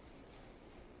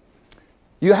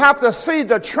 You have to see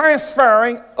the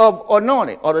transferring of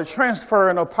anointing or the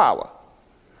transferring of power.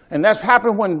 And that's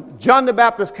happened when John the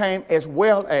Baptist came as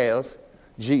well as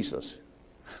Jesus.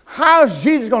 How is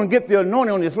Jesus going to get the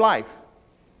anointing on his life?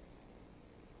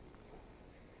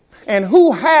 And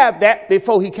who had that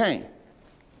before he came?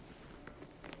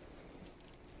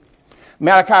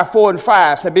 Malachi 4 and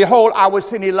 5 said, behold, I will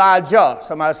send Elijah.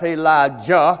 Somebody say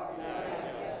Elijah.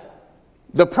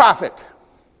 The prophet.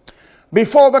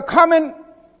 Before the coming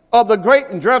of the great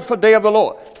and dreadful day of the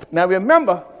Lord. Now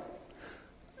remember,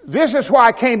 this is why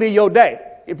it can't be your day.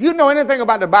 If you know anything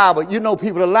about the Bible, you know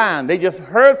people are lying. They just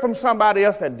heard from somebody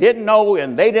else that didn't know,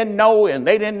 and they didn't know, and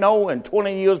they didn't know, and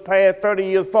 20 years passed, 30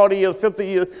 years, 40 years, 50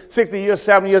 years, 60 years,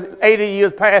 70 years, 80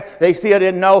 years passed, they still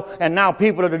didn't know, and now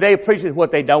people of today preaching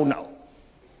what they don't know.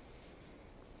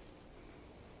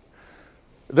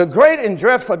 The great and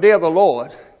dreadful day of the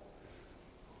Lord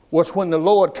was when the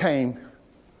Lord came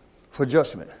for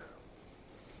judgment.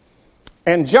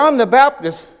 And John the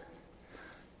Baptist,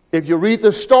 if you read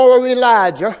the story of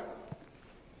Elijah,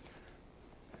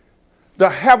 the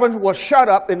heavens was shut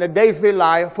up in the days of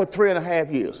Elijah for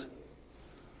 3.5 years.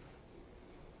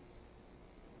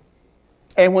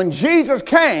 And when Jesus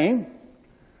came,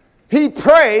 he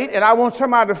prayed, and I want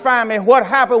somebody to find me what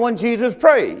happened when Jesus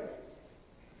prayed.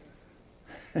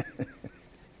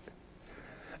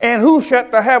 And who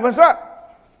shut the heavens up?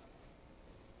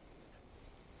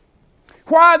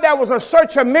 Why there was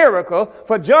such a miracle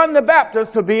for John the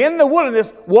Baptist to be in the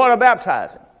wilderness water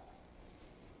baptizing?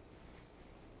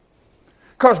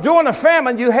 Because during the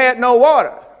famine you had no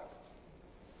water.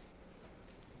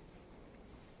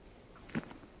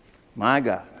 My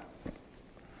God.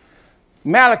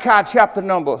 Malachi chapter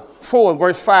number 4 and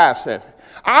verse 5 says,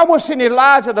 I will send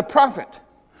Elijah the prophet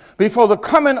before the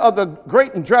coming of the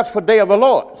great and dreadful day of the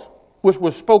Lord, which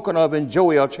was spoken of in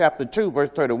Joel chapter 2 verse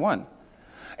 31.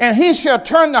 And he shall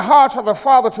turn the hearts of the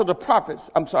father to the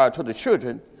prophets, to the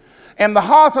children, and the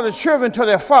hearts of the children to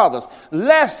their fathers,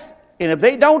 lest, and if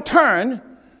they don't turn,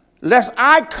 lest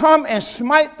I come and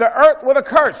smite the earth with a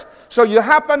curse. So you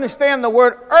have to understand the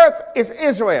word earth is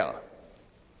Israel.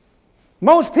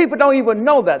 Most people don't even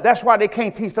know that. That's why they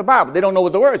can't teach the Bible. They don't know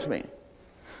what the words mean.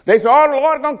 They say, oh, the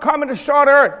Lord is going to come and destroy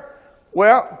the earth.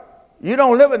 Well, you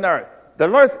don't live in the earth.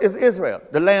 The earth is Israel,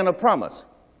 the land of promise,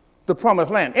 the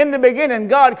promised land. In the beginning,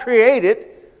 God created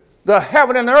the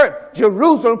heaven and the earth,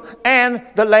 Jerusalem and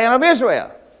the land of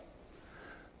Israel.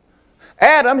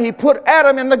 Adam, he put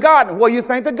Adam in the garden. Where you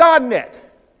think the garden at?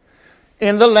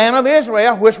 In the land of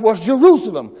Israel, which was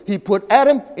Jerusalem. He put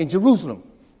Adam in Jerusalem.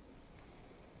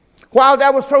 Why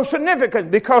that was so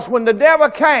significant? Because when the devil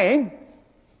came,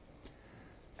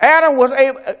 Adam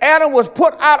was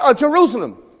put out of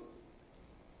Jerusalem.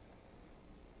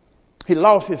 He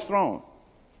lost his throne.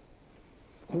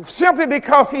 Simply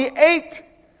because he ate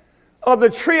of the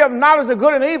tree of knowledge of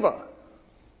good and evil.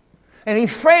 And he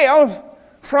fell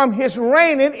from his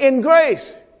reigning in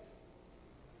grace.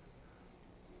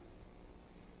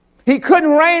 He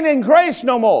couldn't reign in grace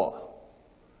no more.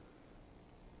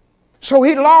 So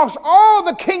he lost all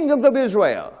the kingdoms of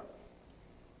Israel.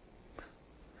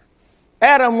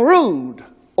 Adam ruled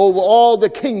over all the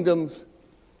kingdoms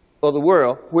of the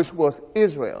world, which was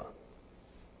Israel.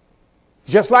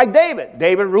 Just like David.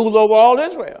 David ruled over all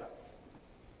Israel.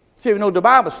 See, you know what the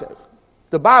Bible says.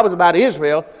 The Bible is about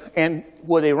Israel and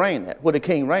where they reign at, where the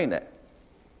king reigned at.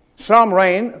 Some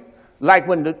reigned, like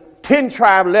when the 10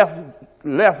 tribes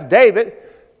left David.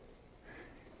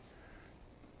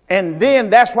 And then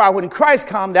that's why when Christ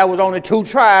came, there was only 2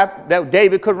 tribes that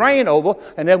David could reign over,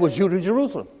 and that was Judah and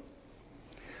Jerusalem.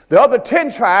 The other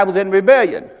 10 tribes was in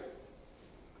rebellion.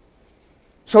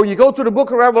 So you go through the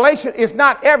book of Revelation, it's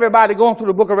not everybody going through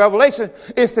the book of Revelation,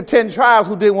 it's the 10 tribes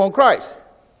who didn't want Christ,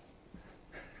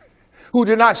 who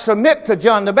did not submit to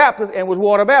John the Baptist and was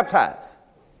water baptized.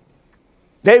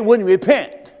 They wouldn't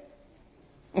repent.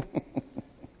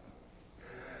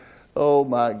 Oh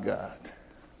my God.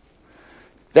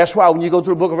 That's why when you go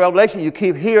through the book of Revelation, you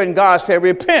keep hearing God say,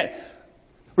 repent.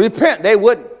 Repent. They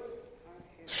wouldn't.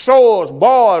 Swords,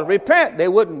 boils, repent. They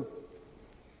wouldn't.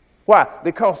 Why?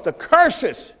 Because the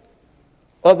curses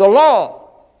of the law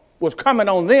was coming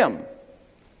on them.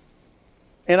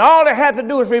 And all they had to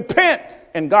do is repent,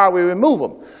 and God will remove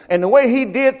them. And the way he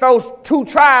did those 2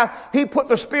 tribes, he put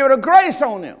the spirit of grace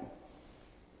on them.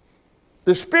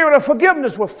 The spirit of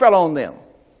forgiveness fell on them.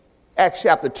 Acts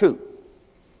chapter 2.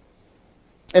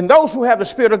 And those who have the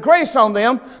spirit of grace on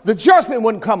them, the judgment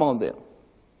wouldn't come on them.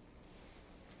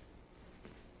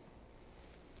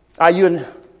 Are you in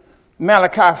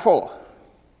Malachi 4?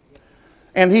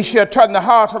 And he shall turn the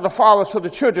hearts of the fathers to the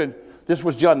children. This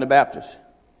was John the Baptist.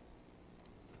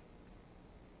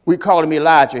 We call him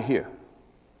Elijah here.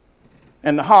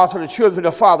 And the hearts of the children to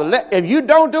the father. If you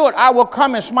don't do it, I will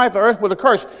come and smite the earth with a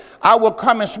curse. I will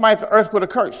come and smite the earth with a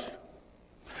curse.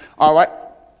 All right.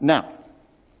 Now,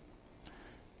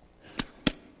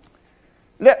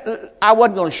 I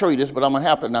wasn't going to show you this, but I'm going to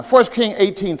have to now. 1 King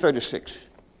 18:36.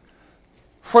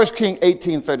 1 King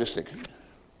 18:36.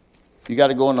 You got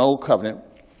to go in the Old Covenant.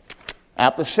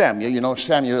 After Samuel, you know,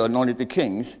 Samuel anointed the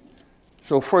kings.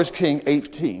 So 1 King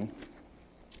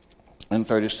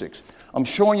 18:36. I'm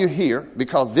showing you here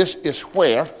because this is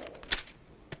where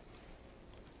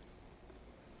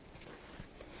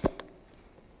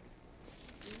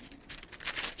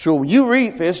so when you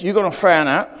read this, you're going to find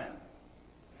out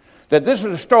that this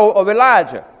is the story of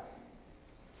Elijah.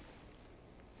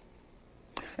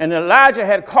 And Elijah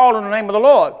had called on the name of the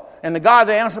Lord. And the God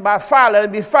that answered by fire, let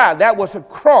it be fire. That was the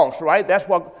cross, right? That's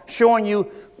what showing you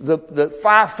the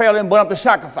fire fell and burned up the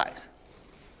sacrifice.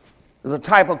 It's a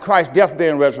type of Christ's death,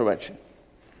 burial, and resurrection.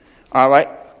 All right?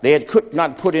 They could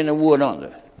not put any wood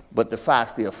under, but the fire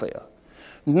still fell.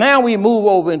 Now we move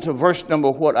over into verse number,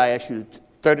 what I asked you,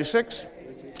 36?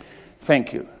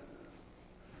 Thank you.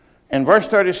 In verse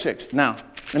 36. Now,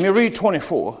 let me read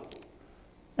 24,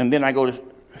 and then I go to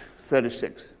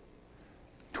 36.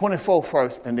 24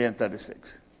 first, and then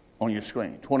 36 on your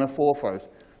screen. 24 first,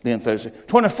 then 36.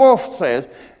 24 says,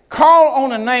 call on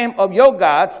the name of your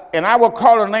gods, and I will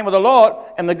call on the name of the Lord,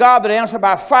 and the God that answered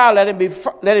by fire, let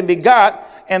him be God.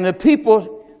 And the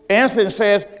people answered and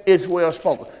says, it's well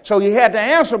spoken. So he had to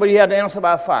answer, but he had to answer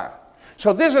by fire.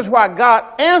 So this is why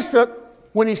God answered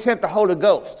when he sent the Holy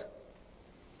Ghost.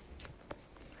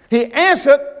 He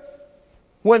answered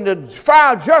when the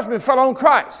fire of judgment fell on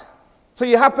Christ. So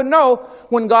you have to know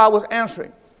when God was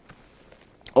answering.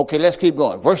 Okay, let's keep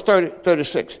going. Verse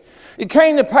 36. It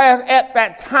came to pass at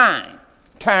that time.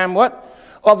 Time what?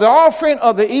 Of the offering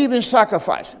of the evening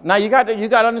sacrifice. Now you got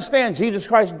to understand, Jesus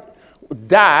Christ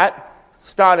died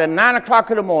started at 9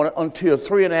 o'clock in the morning until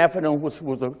 3 in the afternoon, which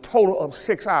was a total of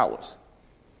 6 hours.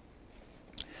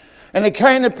 And it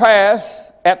came to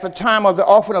pass at the time of the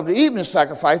offering of the evening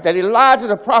sacrifice that Elijah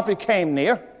the prophet came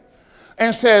near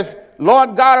and says,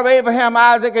 Lord God of Abraham,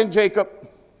 Isaac, and Jacob,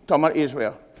 talking about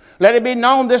Israel, let it be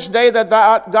known this day that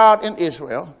thou art God in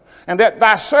Israel, and that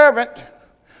thy servant,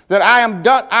 that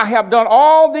I have done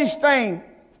all these things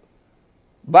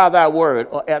by thy word,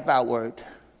 or at thy word.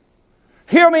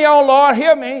 Hear me, O Lord,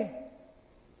 hear me.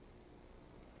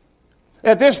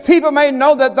 That this people may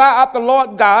know that thou art the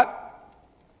Lord God,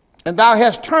 and thou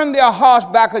hast turned their hearts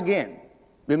back again.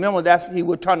 Remember that he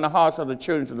would turn the hearts of the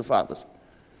children to the fathers.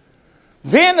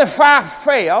 Then the fire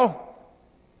fell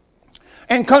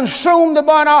and consumed the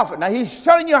burnt offering. Now he's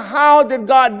telling you how did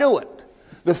God do it.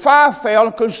 The fire fell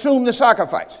and consumed the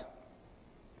sacrifice,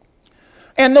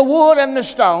 and the wood and the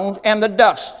stones and the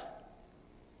dust,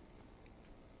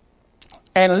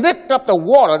 and licked up the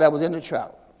water that was in the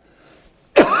trough.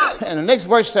 And the next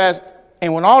verse says,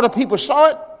 and when all the people saw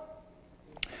it,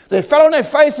 they fell on their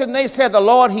faces and they said, the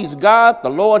Lord, he's God, the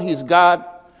Lord, he's God.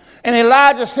 And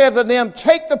Elijah said to them,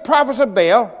 take the prophets of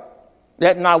Baal,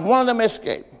 that not one of them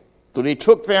escaped. So they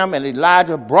took them, and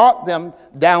Elijah brought them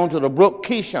down to the brook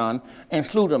Kishon and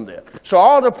slew them there. So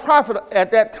all the prophets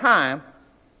at that time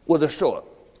were the sword.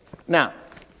 Now,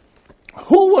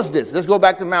 who was this? Let's go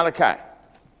back to Malachi.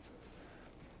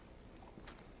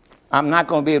 I'm not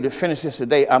going to be able to finish this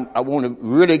today. I want to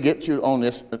really get you on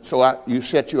this, so you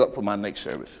set you up for my next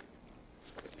service.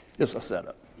 It's a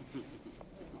setup.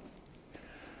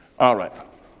 All right.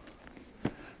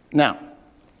 Now,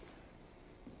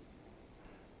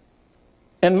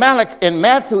 in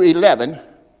Matthew 11,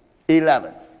 we're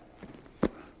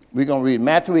going to read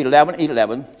Matthew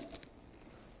 11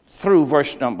 through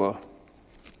verse number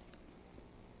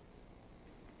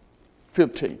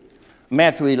 15.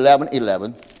 Matthew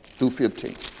 11 through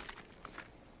 15.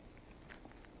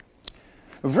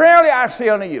 Verily I say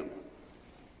unto you,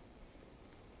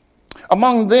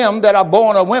 among them that are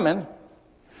born of women,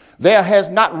 there has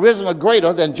not risen a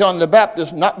greater than John the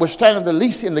Baptist, notwithstanding the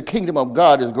least in the kingdom of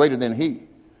God is greater than he.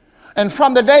 And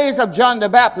from the days of John the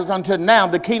Baptist until now,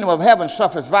 the kingdom of heaven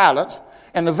suffers violence,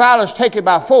 and the violence take it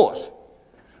by force.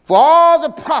 For all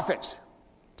the prophets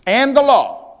and the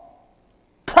law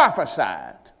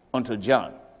prophesied unto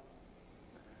John.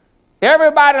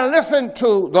 Everybody listened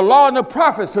to the law and the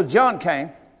prophets till John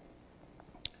came.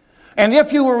 And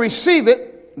if you will receive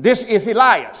it, this is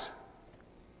Elias.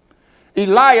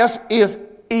 Elias is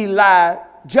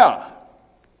Elijah,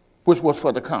 which was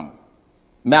for the come.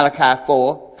 Malachi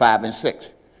 4, 5, and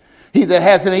 6. He that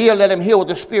has an ear, let him hear what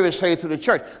the Spirit says to the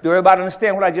church. Do everybody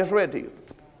understand what I just read to you?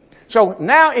 So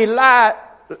now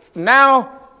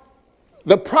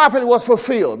the prophet was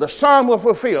fulfilled. The psalm was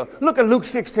fulfilled. Look at Luke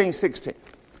 16:16.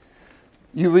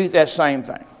 You read that same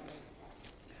thing.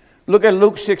 Look at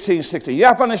Luke 16:16. You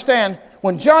have to understand,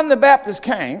 when John the Baptist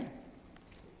came,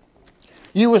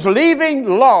 you was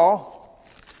leaving law,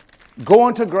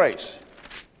 going to grace.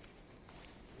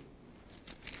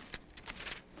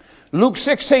 Luke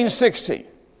 16:16.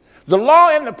 The law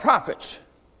and the prophets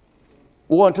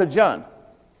were unto John.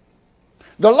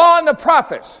 The law and the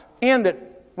prophets ended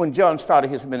when John started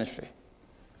his ministry.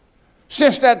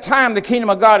 Since that time, the kingdom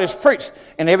of God is preached,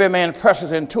 and every man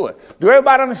presses into it. Do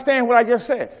everybody understand what I just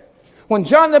said? When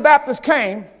John the Baptist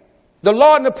came, the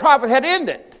law and the prophet had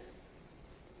ended.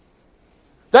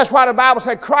 That's why the Bible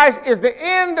said Christ is the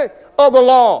end of the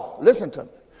law. Listen to me.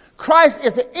 Christ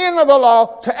is the end of the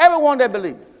law to everyone that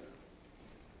believes.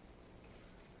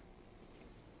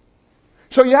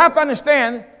 So you have to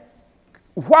understand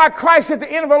why Christ is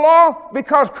the end of the law,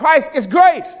 because Christ is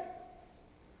grace.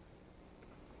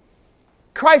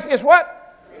 Christ is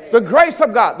what? Grace. The grace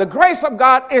of God. The grace of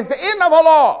God is the end of the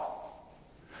law.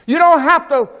 You don't have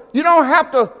to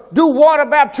do water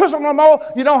baptism no more.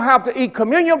 You don't have to eat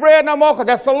communion bread no more, because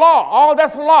that's the law. All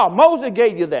that's the law. Moses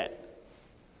gave you that.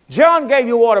 John gave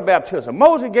you water baptism.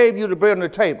 Moses gave you the bread on the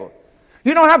table.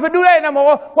 You don't have to do that no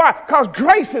more. Why? Because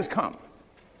grace has come.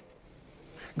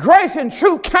 Grace and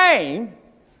truth came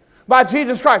by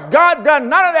Jesus Christ. God does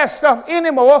none of that stuff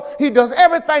anymore. He does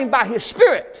everything by his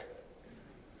Spirit.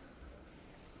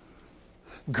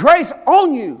 Grace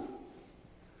on you.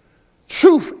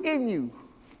 Truth in you.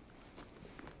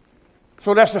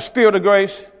 So that's the spirit of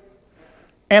grace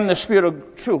and the spirit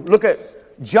of truth. Look at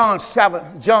John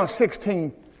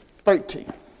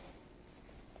 16:13.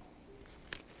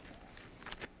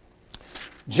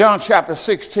 John chapter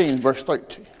 16, verse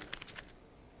 13.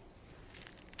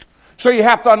 So you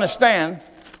have to understand,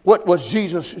 what was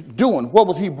Jesus doing? What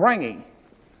was he bringing?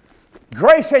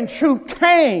 Grace and truth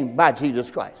came by Jesus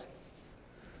Christ.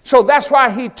 So that's why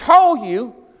he told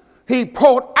you he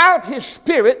poured out his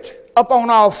spirit upon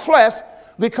our flesh,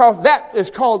 because that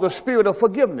is called the spirit of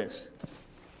forgiveness.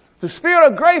 The spirit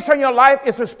of grace in your life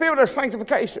is the spirit of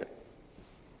sanctification.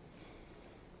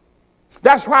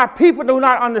 That's why people do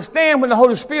not understand when the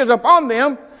Holy Spirit is upon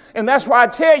them, and that's why I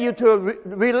tell you to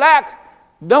relax,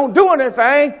 don't do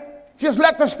anything, just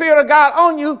let the Spirit of God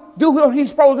on you, do what he's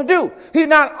supposed to do. He's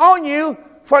not on you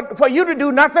for you to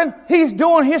do nothing. He's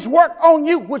doing his work on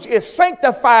you, which is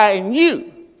sanctifying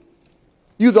you.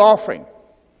 You the offering.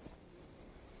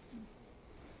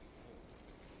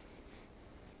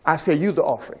 I say you the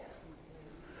offering.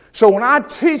 So when I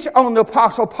teach on the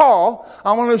Apostle Paul,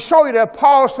 I want to show you that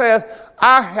Paul says,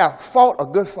 I have fought a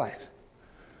good fight.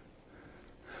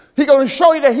 He's going to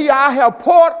show you that I have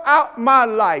poured out my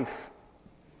life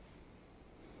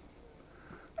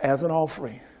as an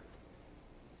offering.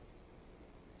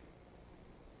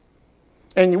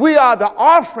 And we are the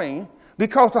offering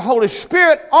because the Holy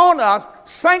Spirit on us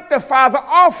sanctifies the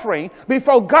offering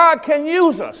before God can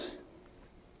use us.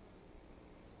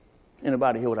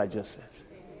 Anybody hear what I just said?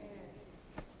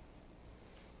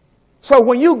 So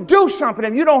when you do something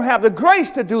and you don't have the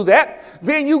grace to do that,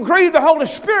 then you grieve the Holy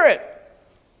Spirit.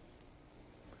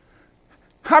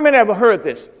 How many ever heard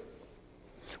this?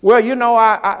 Well, you know,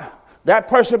 that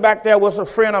person back there was a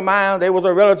friend of mine. They was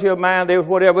a relative of mine. They was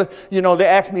whatever. You know, they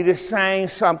asked me to sing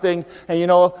something. And, you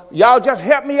know, y'all just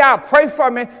help me out. Pray for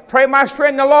me. Pray my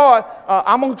strength in the Lord.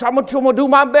 I'm going to do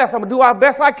my best. I'm going to do our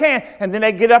best I can. And then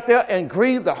they get up there and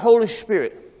grieve the Holy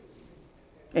Spirit.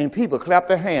 And people clap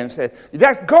their hands and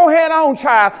say, go ahead on,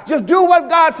 child. Just do what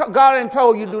God ain't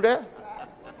told you to do that.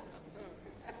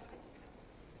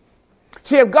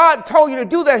 See, if God told you to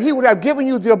do that, he would have given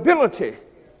you the ability.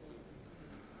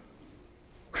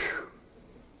 Whew.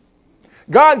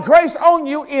 God's grace on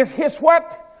you is his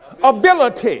what?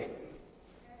 Ability.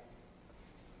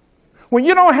 When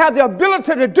you don't have the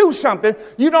ability to do something,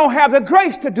 you don't have the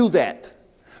grace to do that.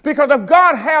 Because if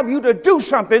God have you to do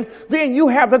something, then you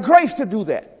have the grace to do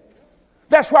that.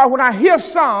 That's why when I hear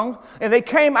songs and they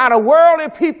came out of worldly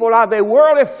people, out of their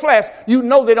worldly flesh, you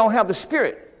know they don't have the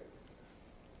Spirit.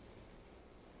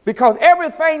 Because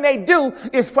everything they do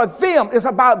is for them. It's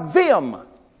about them.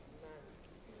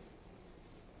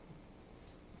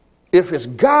 If it's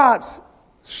God's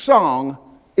song,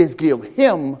 it's give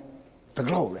him the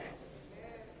glory.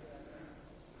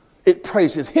 It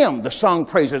praises him. The song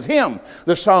praises him.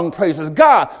 The song praises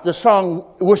God. The song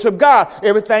worships God.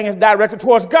 Everything is directed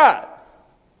towards God.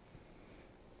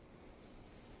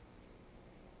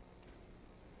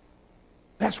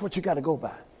 That's what you got to go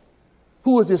by.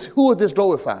 Who is this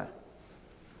glorifying?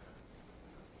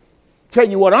 Tell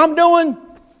you what I'm doing,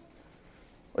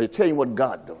 or you tell you what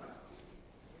God's doing?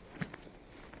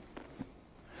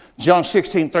 John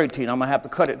 16:13. I'm going to have to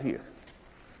cut it here.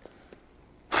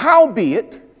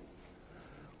 Howbeit,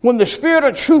 when the Spirit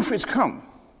of truth is come,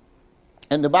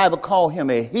 and the Bible called him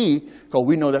a he, because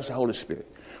we know that's the Holy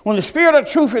Spirit. When the Spirit of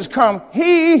truth is come,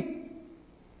 he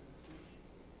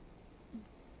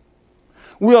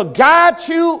will guide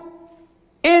you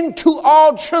into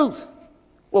all truth.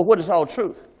 Well, what is all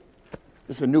truth?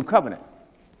 It's the new covenant.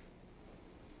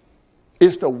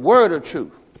 It's the word of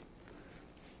truth.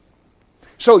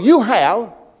 So you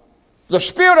have the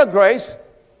Spirit of grace,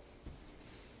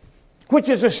 which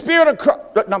is the Spirit of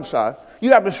Christ. No, I'm sorry.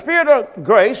 You have the Spirit of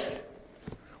grace,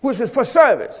 which is for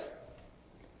service.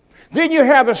 Then you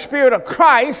have the Spirit of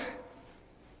Christ.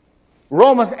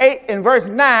 Romans 8 and verse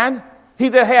 9. He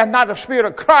that hath not the Spirit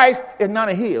of Christ is none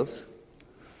of his.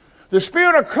 The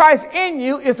Spirit of Christ in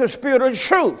you is the Spirit of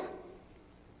truth.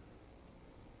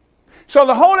 So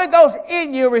the Holy Ghost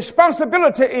in you,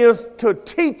 responsibility is to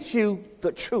teach you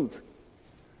the truth.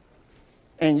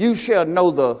 And you shall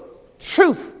know the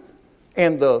truth,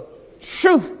 and the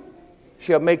truth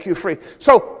shall make you free.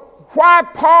 So why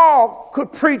Paul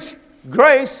could preach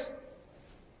grace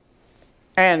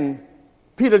and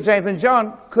Peter, James, and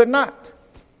John could not?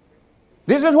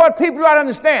 This is what people ought to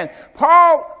understand.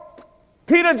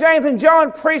 Peter, James, and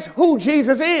John preach who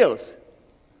Jesus is.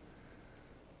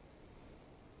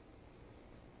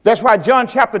 That's why John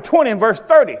chapter 20 and verse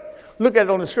 30. Look at it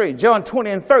on the screen. John 20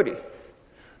 and 30.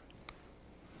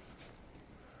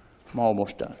 I'm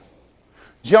almost done.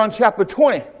 John chapter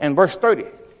 20 and verse 30.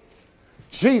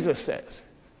 Jesus says.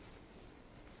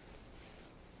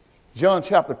 John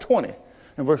chapter 20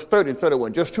 and verse 30 and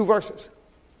 31. Just two verses.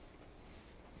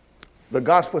 The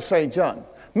Gospel of St. John.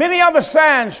 Many other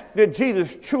signs did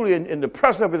Jesus truly in the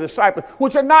presence of his disciples,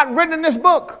 which are not written in this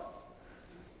book.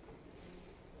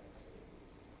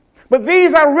 But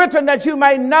these are written that you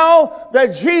may know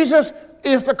that Jesus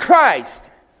is the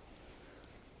Christ,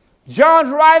 John's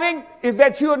writing is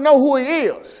that you'll know who he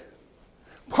is.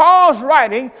 Paul's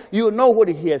writing, you'll know what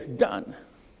he has done.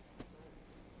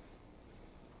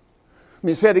 Let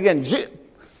me say it again.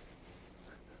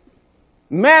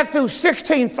 Matthew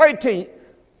 16:13.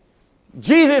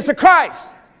 Jesus is the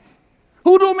Christ.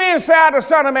 Who do men say I, the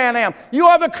Son of Man, am? You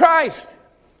are the Christ.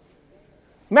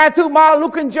 Matthew, Mark,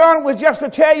 Luke, and John was just to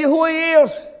tell you who he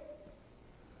is.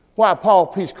 Why Paul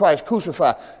preached Christ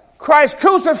crucified. Christ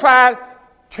crucified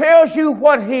tells you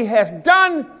what he has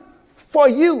done for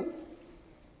you.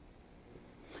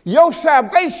 Your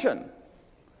salvation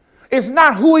is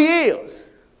not who he is.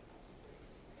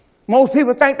 Most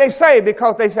people think they saved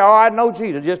because they say, oh, I know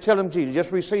Jesus. Just tell them Jesus.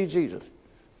 Just receive Jesus.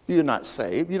 You're not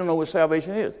saved. You don't know what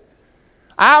salvation is.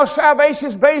 Our salvation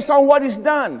is based on what he's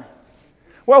done.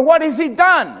 Well, what has he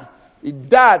done? He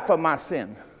died for my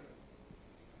sin.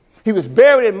 He was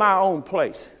buried in my own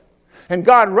place. And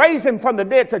God raised him from the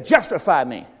dead to justify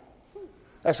me.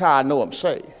 That's how I know I'm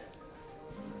saved.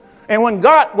 And when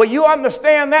you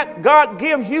understand that, God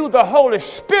gives you the Holy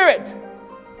Spirit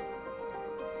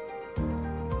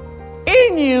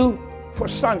in you for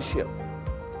sonship,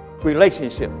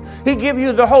 relationship. He gives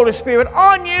you the Holy Spirit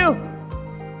on you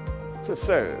to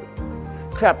serve.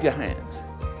 Clap your hands.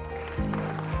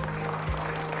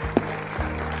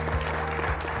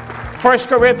 1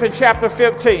 Corinthians chapter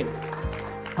 15.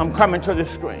 I'm coming to the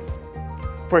screen.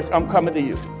 First, I'm coming to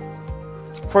you.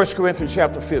 1 Corinthians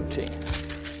chapter 15.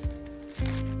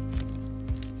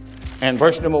 And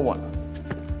verse number 1.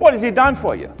 What has he done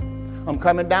for you? I'm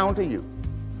coming down to you.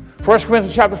 1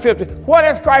 Corinthians chapter 15. What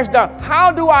has Christ done?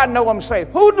 How do I know I'm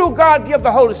saved? Who do God give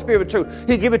the Holy Spirit to?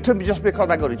 He give it to me just because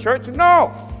I go to church?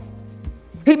 No.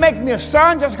 He makes me a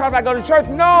son just because I go to church?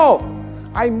 No.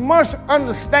 I must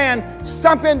understand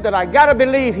something that I got to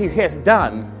believe he has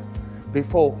done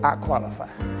before I qualify.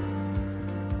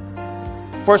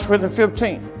 1 Corinthians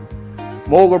 15.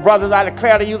 Moreover, brothers, I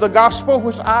declare to you the gospel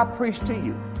which I preached to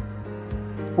you,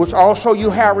 which also you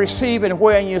have received and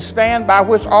wherein you stand, by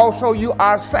which also you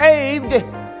are saved,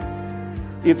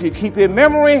 if you keep in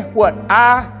memory what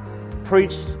I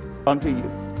preached unto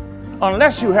you,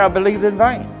 unless you have believed in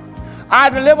vain. I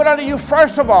delivered unto you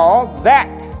first of all that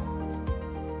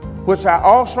which I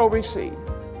also received,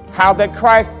 how that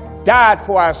Christ died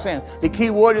for our sins. The key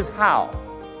word is how.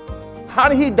 How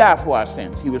did he die for our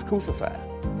sins? He was crucified.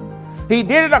 He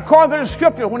did it according to the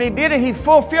scripture. When he did it, he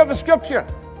fulfilled the scripture.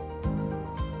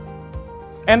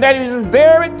 And that he was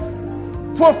buried,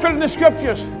 fulfilling the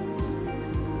scriptures.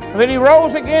 And then he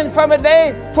rose again from the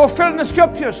dead, fulfilling the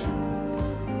scriptures.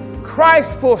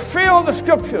 Christ fulfilled the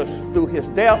scriptures through his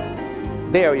death,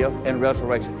 burial, and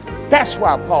resurrection. That's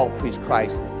why Paul preached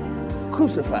Christ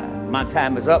crucified. My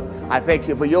time is up. I thank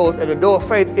you for yours. And the door of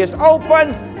faith is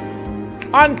open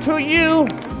unto you.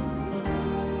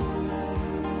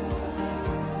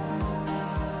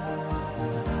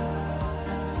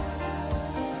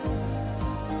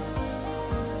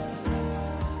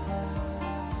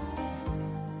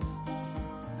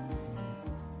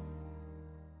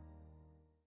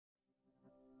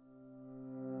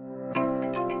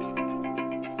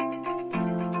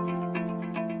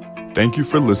 Thank you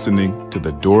for listening to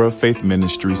the Door of Faith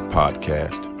Ministries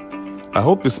podcast. I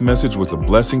hope this message was a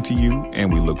blessing to you,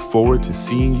 and we look forward to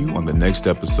seeing you on the next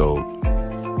episode.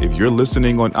 If you're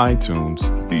listening on iTunes,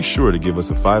 be sure to give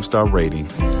us a 5-star rating.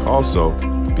 Also,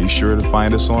 be sure to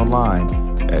find us online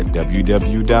at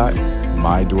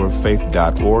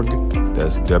www.mydooroffaith.org.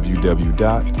 That's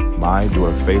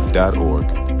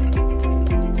www.mydooroffaith.org.